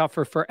game is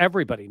tougher for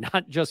everybody,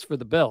 not just for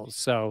the Bills.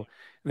 So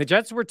the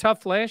Jets were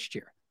tough last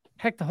year.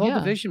 Heck, the whole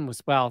division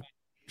was,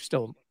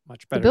 still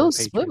much better. The Bills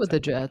than split with the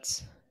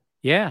Patriots. Jets.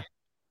 Yeah.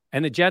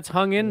 And the Jets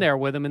hung in there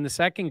with them in the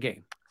second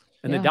game.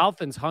 And the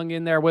Dolphins hung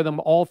in there with them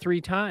all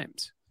 3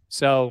 times.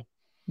 So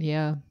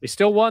yeah, they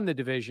still won the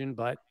division,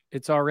 but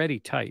it's already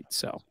tight.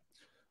 So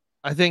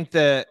I think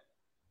that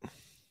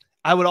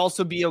I would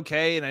also be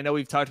okay, and I know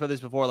we've talked about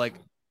this before. Like,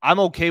 I'm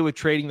okay with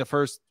trading the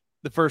first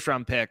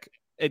round pick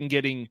and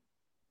getting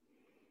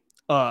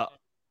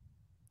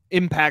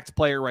impact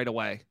player right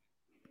away.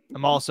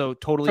 I'm also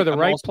totally for the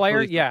right also player.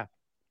 totally Yeah.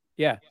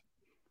 Yeah.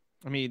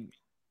 I mean,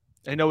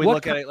 I know we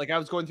look at it like I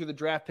was going through the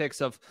draft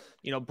picks of,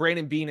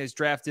 Brandon Beane has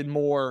drafted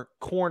more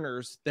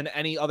corners than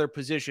any other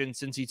position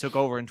since he took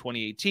over in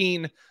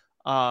 2018.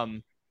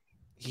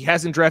 He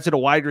hasn't drafted a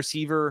wide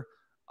receiver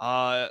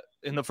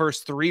in the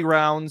first 3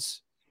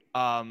 rounds.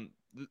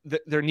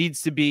 There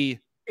needs to be,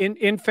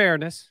 in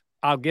fairness,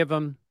 I'll give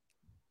him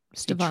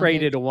he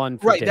traded a 1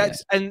 for right.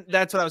 Diggs.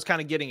 That's what I was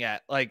kind of getting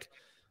at. Like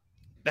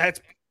that's,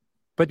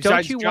 but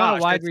don't you want Josh,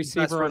 a wide that's his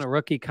best receiver on a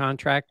rookie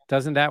contract?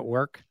 Doesn't that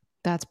work?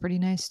 That's pretty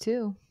nice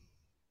too.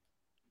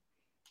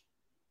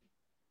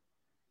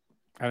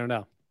 I don't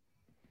know.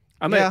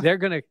 They're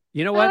gonna,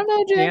 I don't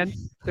know, Dan?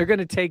 They're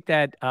gonna take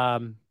that.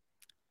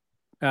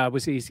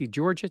 Was he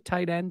Georgia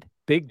tight end?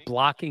 Big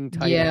blocking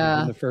tight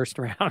end in the first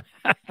round.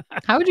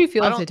 How would you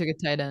feel if they took a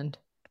tight end?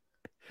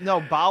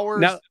 No,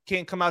 Bowers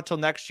can't come out till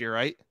next year,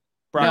 right?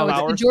 Brian It's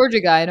Bowers. the Georgia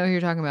guy. I know who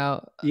you're talking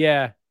about.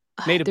 Yeah,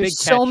 made a big. There's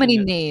so catch many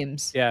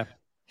names. Yeah,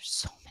 there's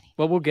so many.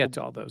 Well, we'll get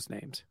to all those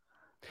names.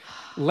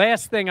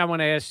 Last thing I want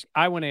to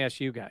ask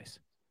you guys.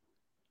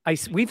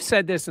 We've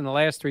said this in the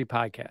last 3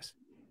 podcasts.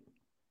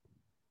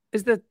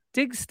 Is the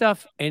Diggs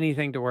stuff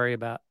anything to worry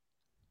about?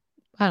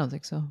 I don't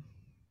think so.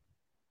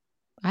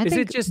 Is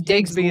think it just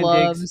Diggs being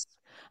loves? Diggs?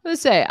 I'm gonna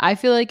say I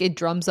feel like it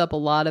drums up a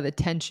lot of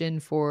attention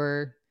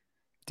for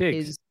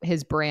Diggs.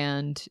 his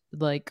brand.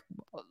 Like,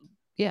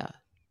 yeah,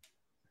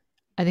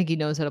 I think he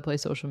knows how to play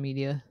social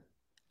media.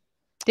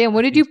 Dan,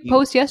 what did you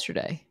post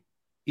yesterday?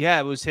 Yeah,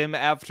 it was him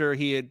after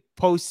he had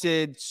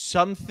posted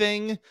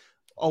something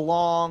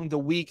along the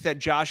week that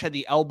Josh had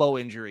the elbow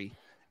injury,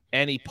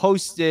 and he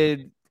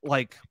posted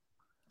like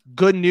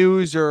good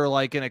news or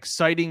like an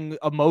exciting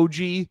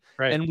emoji.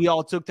 Right. And we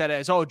all took that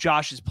as, oh,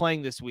 Josh is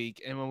playing this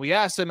week. And when we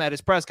asked him at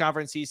his press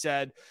conference, he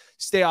said,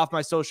 stay off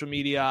my social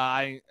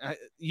media.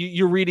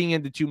 You're reading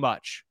into too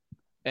much.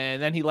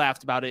 And then he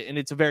laughed about it. And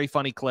it's a very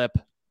funny clip.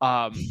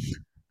 Go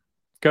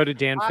to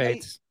Dan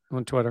Fates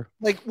on Twitter.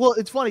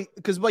 It's funny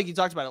because Mike, you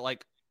talked about it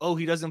like, oh,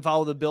 he doesn't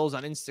follow the Bills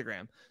on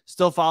Instagram.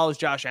 Still follows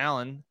Josh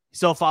Allen.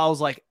 Still follows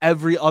like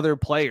every other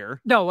player.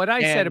 No, what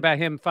I said about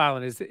him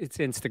following is it's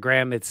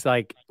Instagram. It's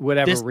like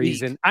whatever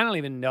reason. I don't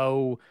even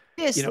know.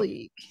 This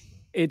league.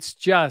 It's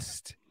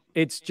just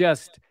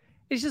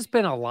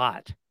been a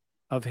lot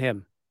of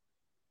him.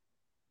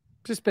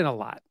 Just been a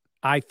lot.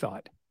 I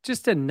thought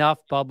just enough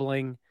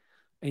bubbling.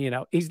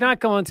 He's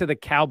not going to the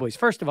Cowboys.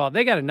 First of all,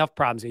 they got enough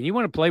problems. You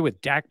want to play with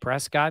Dak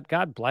Prescott?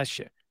 God bless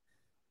you.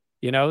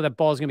 That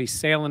ball's going to be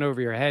sailing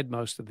over your head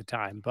most of the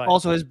time. But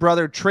also, his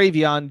brother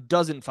Travion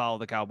doesn't follow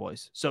the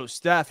Cowboys. So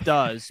Steph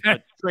does,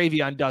 but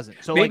Travion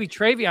doesn't. So maybe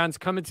Travion's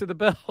coming to the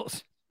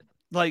Bills.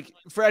 Like,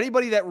 for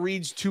anybody that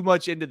reads too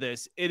much into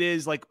this, it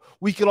is like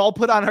we could all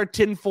put on our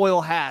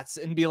tinfoil hats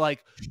and be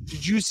like,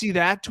 did you see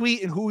that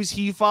tweet? And who is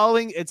he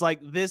following? It's like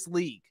this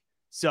league.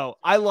 So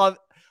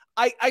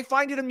I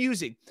find it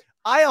amusing.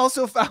 I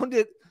also found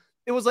it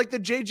was like the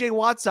JJ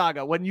Watt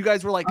saga when you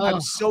guys were like,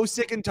 I'm so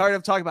sick and tired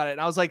of talking about it.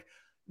 And I was like,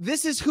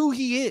 this is who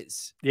he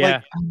is.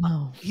 Yeah.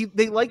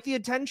 They like the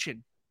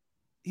attention.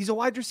 He's a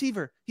wide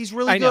receiver. He's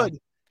really good.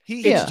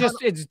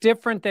 It's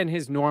different than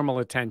his normal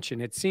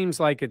attention. It seems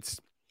like it's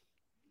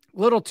a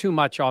little too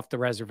much off the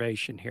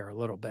reservation here a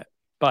little bit,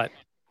 but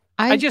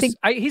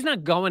he's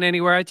not going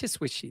anywhere. I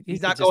just wish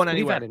he's not going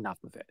anywhere. We've had enough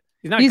of it.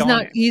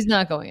 He's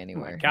not going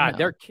anywhere. Oh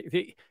God,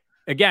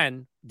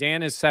 again,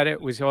 Dan has said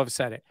it. We have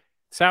said it.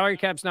 Salary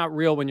cap's not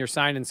real when you're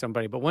signing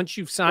somebody, but once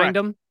you've signed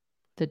them,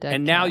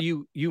 now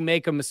you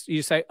make them.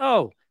 You say,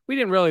 "Oh, we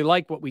didn't really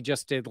like what we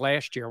just did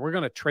last year. We're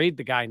going to trade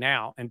the guy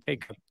now and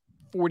take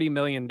a $40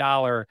 million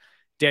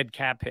dead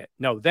cap hit."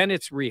 No, then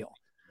it's real.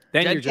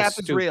 Then dead you're just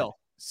cap is real.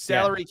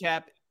 Salary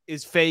cap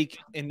is fake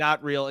and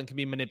not real and can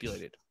be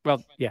manipulated.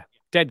 Well, yeah,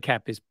 dead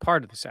cap is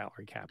part of the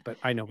salary cap, but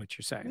I know what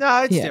you're saying.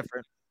 No, it's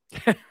different.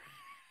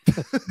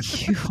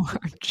 You are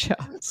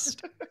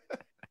just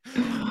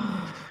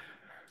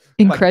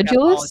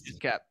incredulous.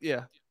 Cap.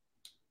 Yeah.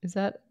 Is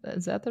that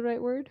the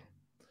right word?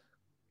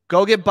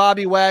 Go get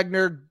Bobby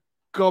Wagner.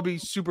 Go be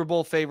Super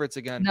Bowl favorites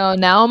again. No,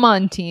 now I'm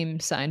on team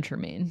sign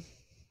Tremaine.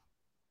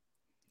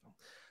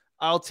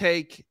 I'll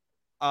take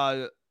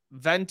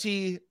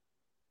venti,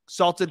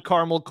 salted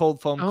caramel,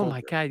 cold foam. Oh cold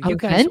my brew. God. You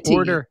guys venti.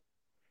 order.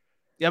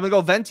 Yeah, I'm gonna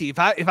go venti. If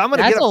I'm gonna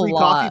That's get a a free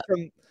lot.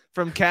 coffee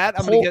from Kat,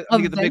 I'm gonna get the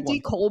big venti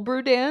one. cold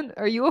brew, Dan.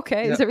 Are you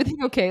okay? Yeah. Is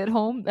everything okay at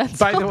home? That's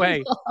By the a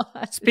way,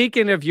 lot.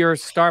 speaking of your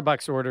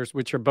Starbucks orders,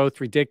 which are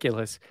both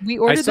ridiculous, We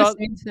ordered saw- the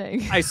same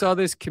thing. I saw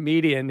this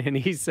comedian and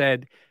he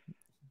said,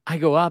 I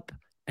go up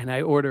and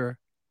I order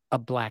a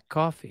black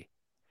coffee.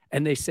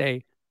 And they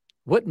say,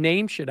 what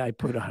name should I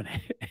put on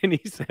it? And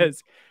he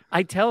says,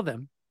 I tell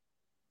them,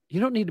 you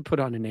don't need to put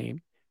on a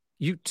name.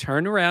 You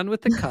turn around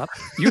with the cup,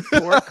 you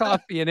pour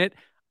coffee in it.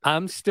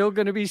 I'm still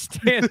going to be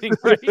standing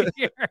right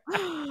here.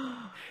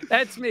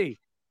 That's me.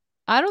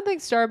 I don't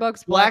think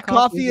Starbucks Black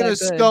coffee and a is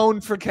that good.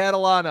 scone for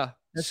Catalana.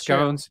 That's true.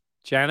 Scones.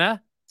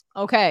 Jenna?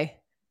 Okay.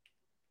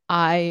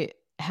 I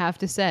have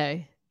to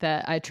say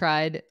that I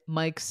tried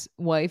Mike's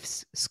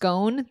wife's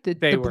scone, the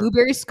They were-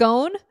 blueberry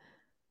scone.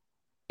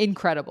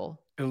 Incredible.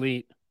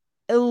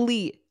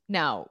 Elite.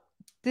 Now,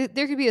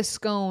 there could be a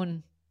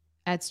scone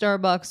at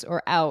Starbucks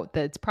or out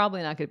that's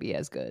probably not going to be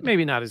as good.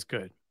 Maybe not as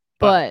good.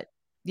 But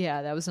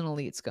yeah, that was an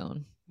elite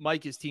scone.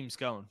 Mike is team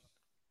scone.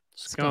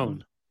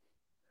 Scone.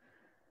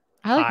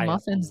 I like High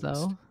muffins on the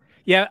list. though.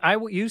 Yeah,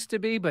 used to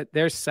be, but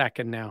they're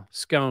second now.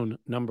 Scone,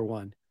 number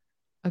one.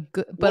 A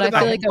good, What but I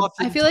about feel like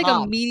muffin I feel like a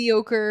top?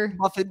 mediocre.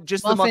 Muffin,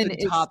 just Muffin the muffin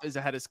is- top is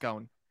ahead of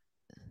scone.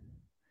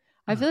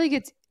 I feel like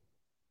it's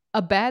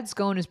a bad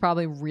scone is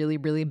probably really,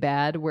 really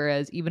bad,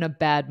 whereas even a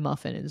bad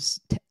muffin is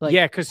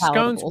Yeah, because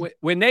scones, palatable.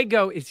 when they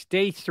go, it's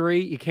day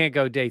 3. You can't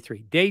go day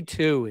 3. Day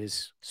 2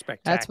 is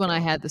spectacular. That's when I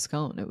had the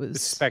scone. It was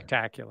It's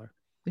spectacular.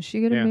 Is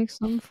she gonna Yeah. make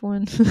some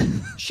fun?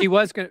 She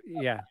was going to,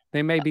 yeah,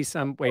 there may be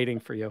some waiting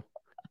for you.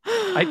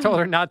 I told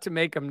her not to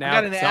make them now. I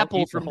got an 'cause I'll apple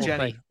eat the from whole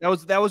Jenny. thing.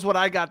 That was what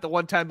I got the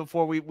one time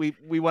before we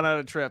went on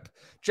a trip.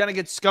 Jenna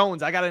gets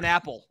scones. I got an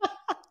apple.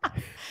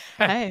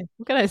 Hey,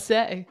 what can I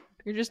say?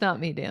 You're just not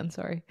me, Dan.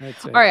 Sorry.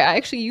 That's it. All right,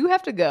 actually, you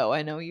have to go.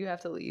 I know you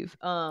have to leave.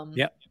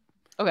 Yep.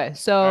 Okay,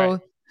 so All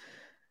right.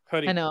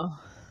 Hoodie. I know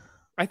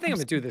I think I'm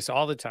going to do this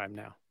all the time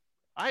now.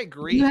 I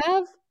agree. you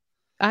have.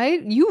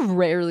 You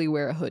rarely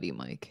wear a hoodie,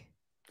 Mike.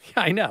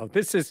 Yeah, I know.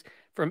 This is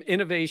from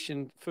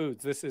Innovation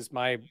Foods. This is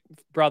my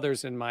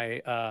brother's and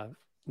my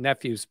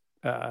nephew's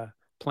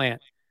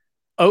plant.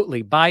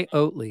 Oatly. Buy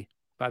Oatly,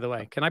 by the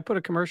way. Can I put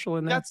a commercial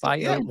in there? Buy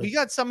Oatly. We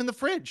got some in the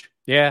fridge.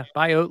 Yeah,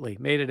 buy Oatly.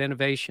 Made at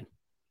Innovation.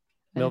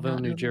 I did Millville, not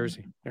know New that.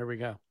 Jersey. There we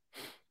go.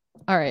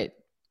 All right.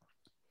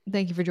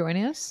 Thank you for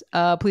joining us.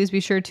 Please be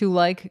sure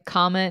to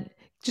comment.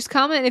 Just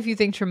comment if you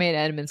think Tremaine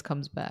Edmonds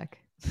comes back.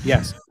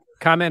 Yes.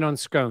 Comment on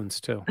scones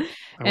too. I want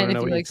And to if know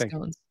you what like you think.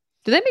 scones.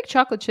 Do they make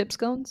chocolate chip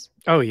scones?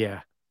 Oh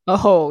yeah.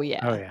 Oh yeah.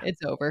 Oh, yeah.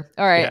 It's over.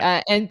 All right.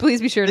 Yeah. And please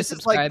be sure This to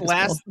is like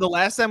subscribe. as well. the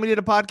last time we did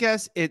a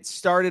podcast, it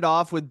started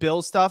off with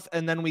Bill stuff,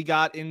 and then we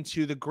got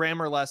into the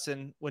grammar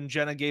lesson when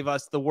Jenna gave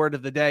us the word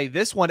of the day.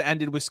 This one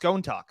ended with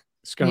scone talk.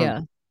 Scone.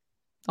 Yeah.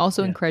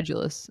 Also Yeah.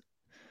 incredulous.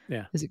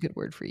 Yeah. Is a good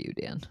word for you,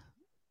 Dan.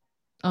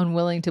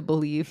 Unwilling to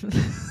believe.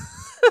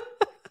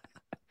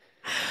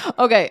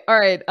 Okay. All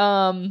right.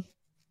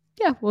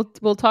 Yeah,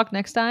 we'll talk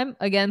next time.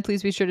 Again,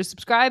 please be sure to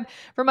subscribe.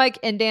 For Mike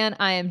and Dan,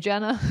 I am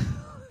Jenna.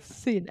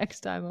 See you next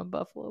time on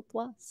Buffalo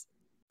Plus.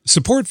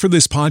 Support for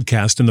this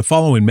podcast and the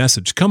following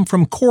message come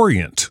from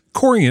Corient.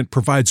 Corient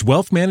provides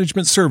wealth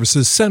management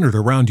services centered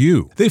around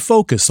you. They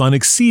focus on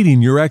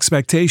exceeding your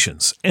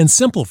expectations and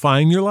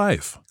simplifying your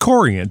life.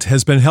 Corient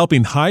has been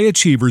helping high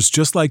achievers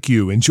just like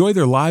you enjoy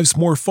their lives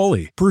more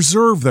fully,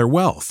 preserve their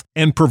wealth,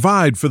 and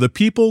provide for the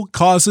people,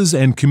 causes,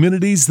 and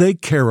communities they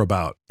care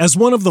about. As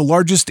one of the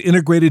largest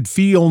integrated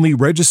fee-only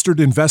registered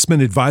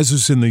investment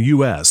advisors in the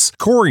U.S.,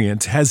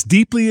 Corient has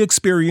deeply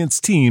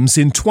experienced teams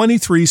in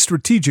 23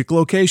 strategic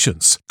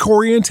locations.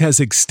 Corient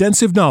has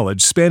extensive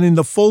knowledge spanning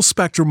the full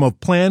spectrum of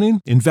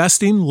planning,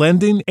 investing,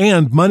 lending,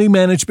 and money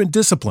management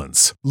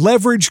disciplines.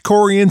 Leverage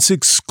Corient's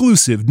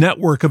exclusive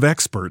network of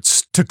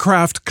experts to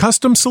craft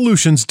custom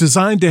solutions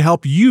designed to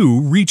help you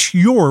reach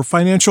your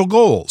financial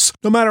goals,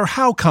 no matter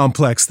how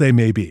complex they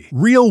may be.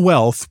 Real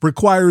wealth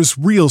requires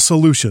real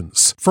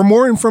solutions. For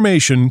more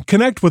information,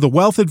 connect with a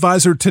wealth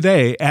advisor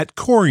today at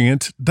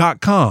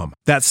Corient.com.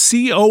 That's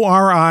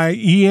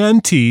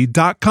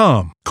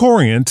Corient.com.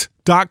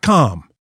 Corient.com.